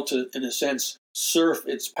fail to, in a sense, surf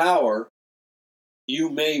its power, you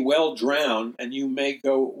may well drown and you may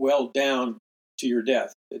go well down to your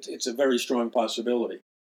death. It's a very strong possibility.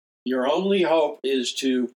 Your only hope is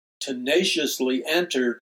to tenaciously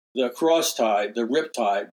enter the cross tide, the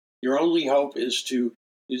riptide. Your only hope is to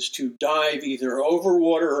dive either over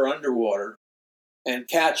water or underwater and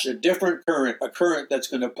catch a different current, a current that's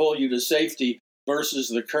going to pull you to safety versus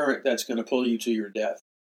the current that's going to pull you to your death.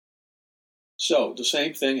 So the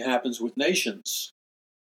same thing happens with nations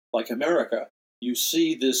like America. You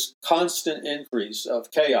see this constant increase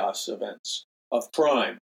of chaos events, of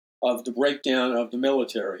crime, of the breakdown of the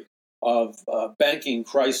military, of banking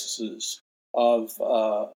crises, of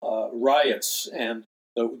riots, and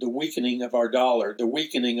the weakening of our dollar, the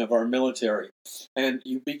weakening of our military. And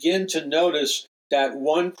you begin to notice that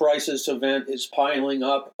one crisis event is piling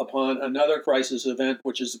up upon another crisis event,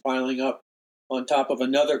 which is piling up on top of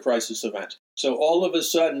another crisis event. So all of a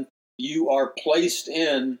sudden, you are placed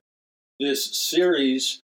in this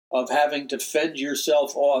series of having to fend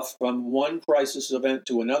yourself off from one crisis event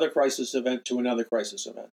to another crisis event to another crisis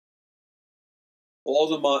event, all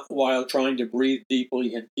the while trying to breathe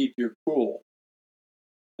deeply and keep your cool.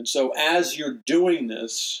 And so as you're doing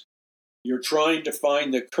this, you're trying to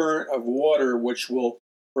find the current of water which will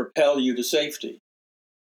propel you to safety.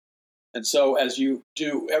 And so as you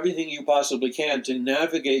do everything you possibly can to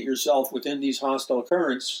navigate yourself within these hostile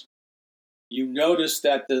currents, you notice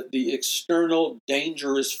that the external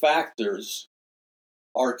dangerous factors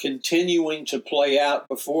are continuing to play out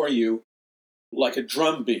before you like a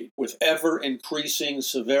drumbeat, with ever-increasing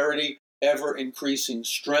severity, ever-increasing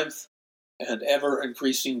strength, and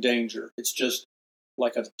ever-increasing danger. It's just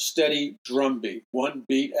like a steady drumbeat, one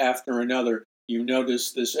beat after another. You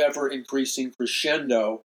notice this ever-increasing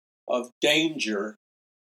crescendo of danger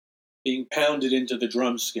being pounded into the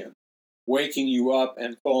drum skin, waking you up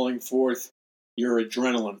and calling forth your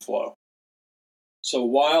adrenaline flow. So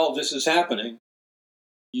while this is happening,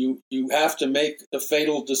 you have to make the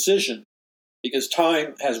fatal decision because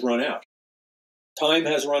time has run out. Time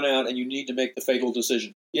has run out and you need to make the fatal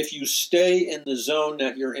decision. If you stay in the zone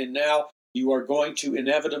that you're in now, you are going to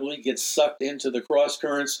inevitably get sucked into the cross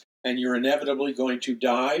currents and you're inevitably going to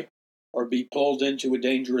die or be pulled into a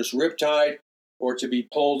dangerous riptide or to be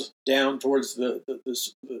pulled down towards the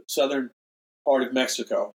southern part of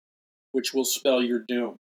Mexico. which will spell your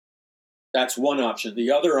doom. That's one option.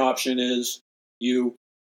 The other option is you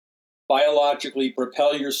biologically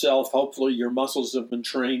propel yourself. Hopefully your muscles have been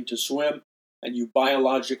trained to swim, and you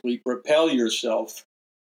biologically propel yourself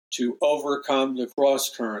to overcome the cross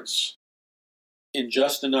currents in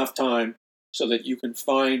just enough time so that you can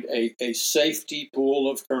find a safety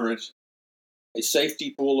pool of current,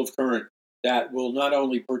 that will not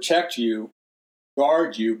only protect you,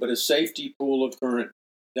 guard you, but a safety pool of current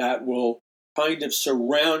that will kind of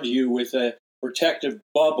surround you with a protective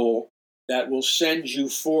bubble that will send you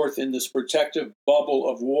forth in this protective bubble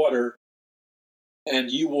of water,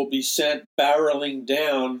 and you will be sent barreling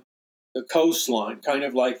down the coastline, kind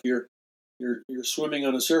of like you're swimming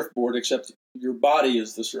on a surfboard, except your body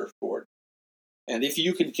is the surfboard. And if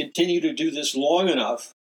you can continue to do this long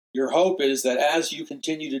enough, your hope is that as you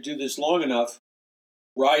continue to do this long enough,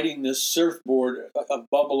 riding this surfboard, a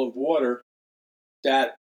bubble of water,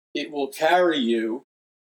 that it will carry you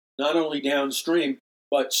not only downstream,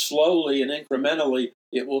 but slowly and incrementally,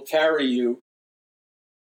 it will carry you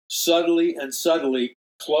subtly and subtly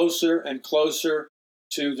closer and closer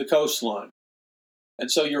to the coastline.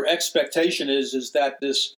 And so your expectation is that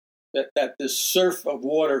this surf of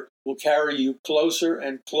water will carry you closer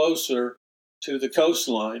and closer to the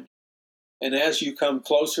coastline. And as you come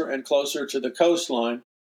closer and closer to the coastline,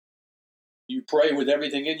 you pray with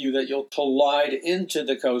everything in you that you'll collide into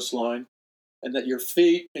the coastline, and that your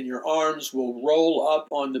feet and your arms will roll up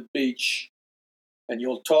on the beach, and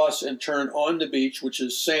you'll toss and turn on the beach, which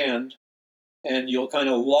is sand, and you'll kind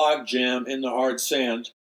of log jam in the hard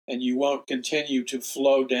sand, and you won't continue to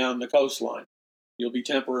flow down the coastline. You'll be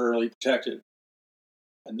temporarily protected.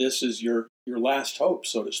 And this is your last hope,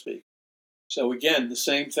 so to speak. So again, the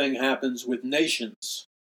same thing happens with nations.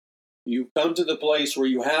 You come to the place where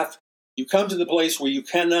you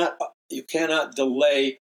cannot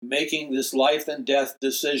delay making this life and death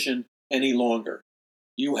decision any longer.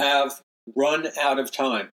 You have run out of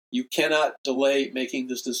time. You cannot delay making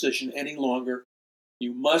this decision any longer.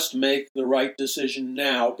 You must make the right decision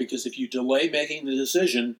now, because if you delay making the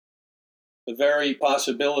decision, the very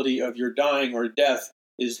possibility of your dying or death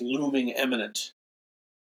is looming imminent.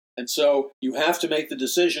 And so you have to make the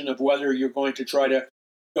decision of whether you're going to try to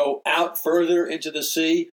go out further into the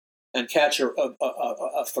sea and catch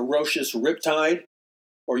a ferocious riptide,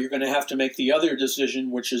 or you're going to have to make the other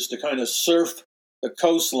decision, which is to kind of surf the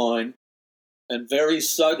coastline and very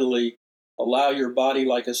subtly allow your body,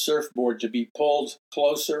 like a surfboard, to be pulled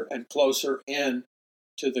closer and closer in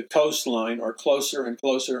to the coastline, or closer and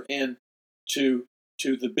closer in to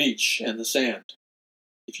the beach and the sand.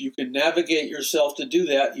 If you can navigate yourself to do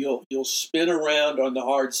that, you'll spin around on the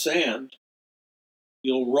hard sand.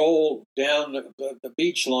 You'll roll down the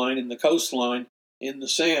beach line and the coastline in the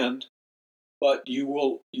sand, but you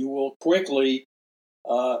will quickly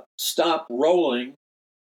stop rolling.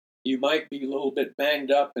 You might be a little bit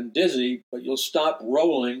banged up and dizzy, but you'll stop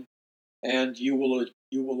rolling, and you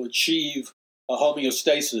will achieve a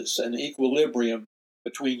homeostasis, an equilibrium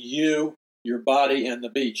between you, your body, and the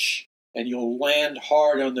beach. And you'll land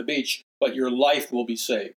hard on the beach, but your life will be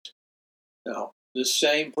saved. Now, this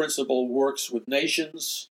same principle works with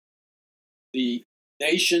nations. The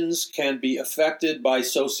nations can be affected by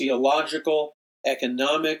sociological,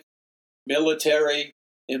 economic, military,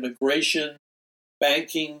 immigration,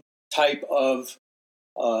 banking type of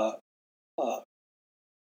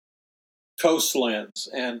coastlands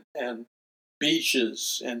and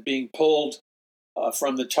beaches, and being pulled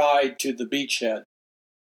from the tide to the beachhead.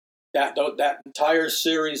 That entire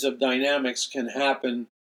series of dynamics can happen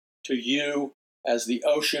to you as the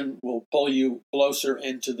ocean will pull you closer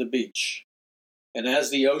into the beach. And as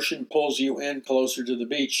the ocean pulls you in closer to the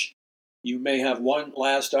beach, you may have one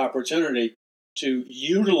last opportunity to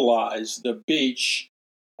utilize the beach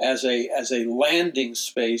as a landing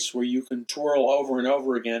space where you can twirl over and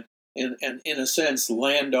over again and in a sense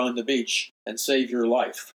land on the beach and save your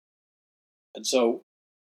life. And so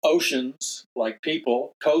oceans, like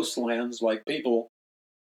people, coastlands, like people,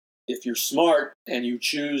 if you're smart and you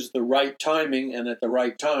choose the right timing and at the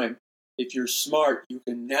right time, if you're smart, you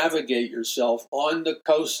can navigate yourself on the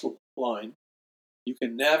coastline. You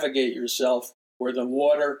can navigate yourself where the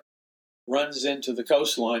water runs into the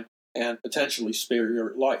coastline and potentially spare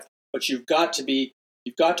your life. But you've got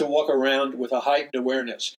to walk around with a heightened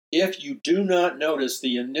awareness. If you do not notice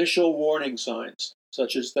the initial warning signs,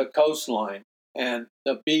 such as the coastline and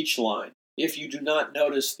the beach line, if you do not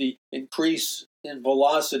notice the increase in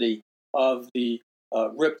velocity of the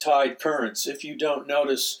riptide currents, if you don't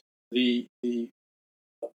notice the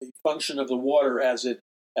function of the water as it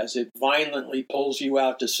as it violently pulls you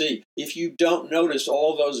out to sea. If you don't notice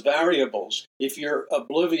all those variables, if you're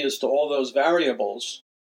oblivious to all those variables,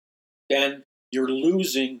 then you're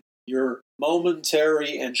losing your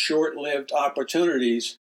momentary and short-lived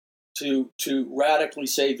opportunities to radically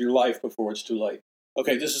save your life before it's too late.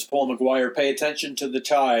 Okay, this is Paul McGUIRE. Pay attention to the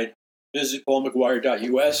tide. Visit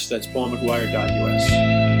paulmcguire.us. That's paulmcguire.us.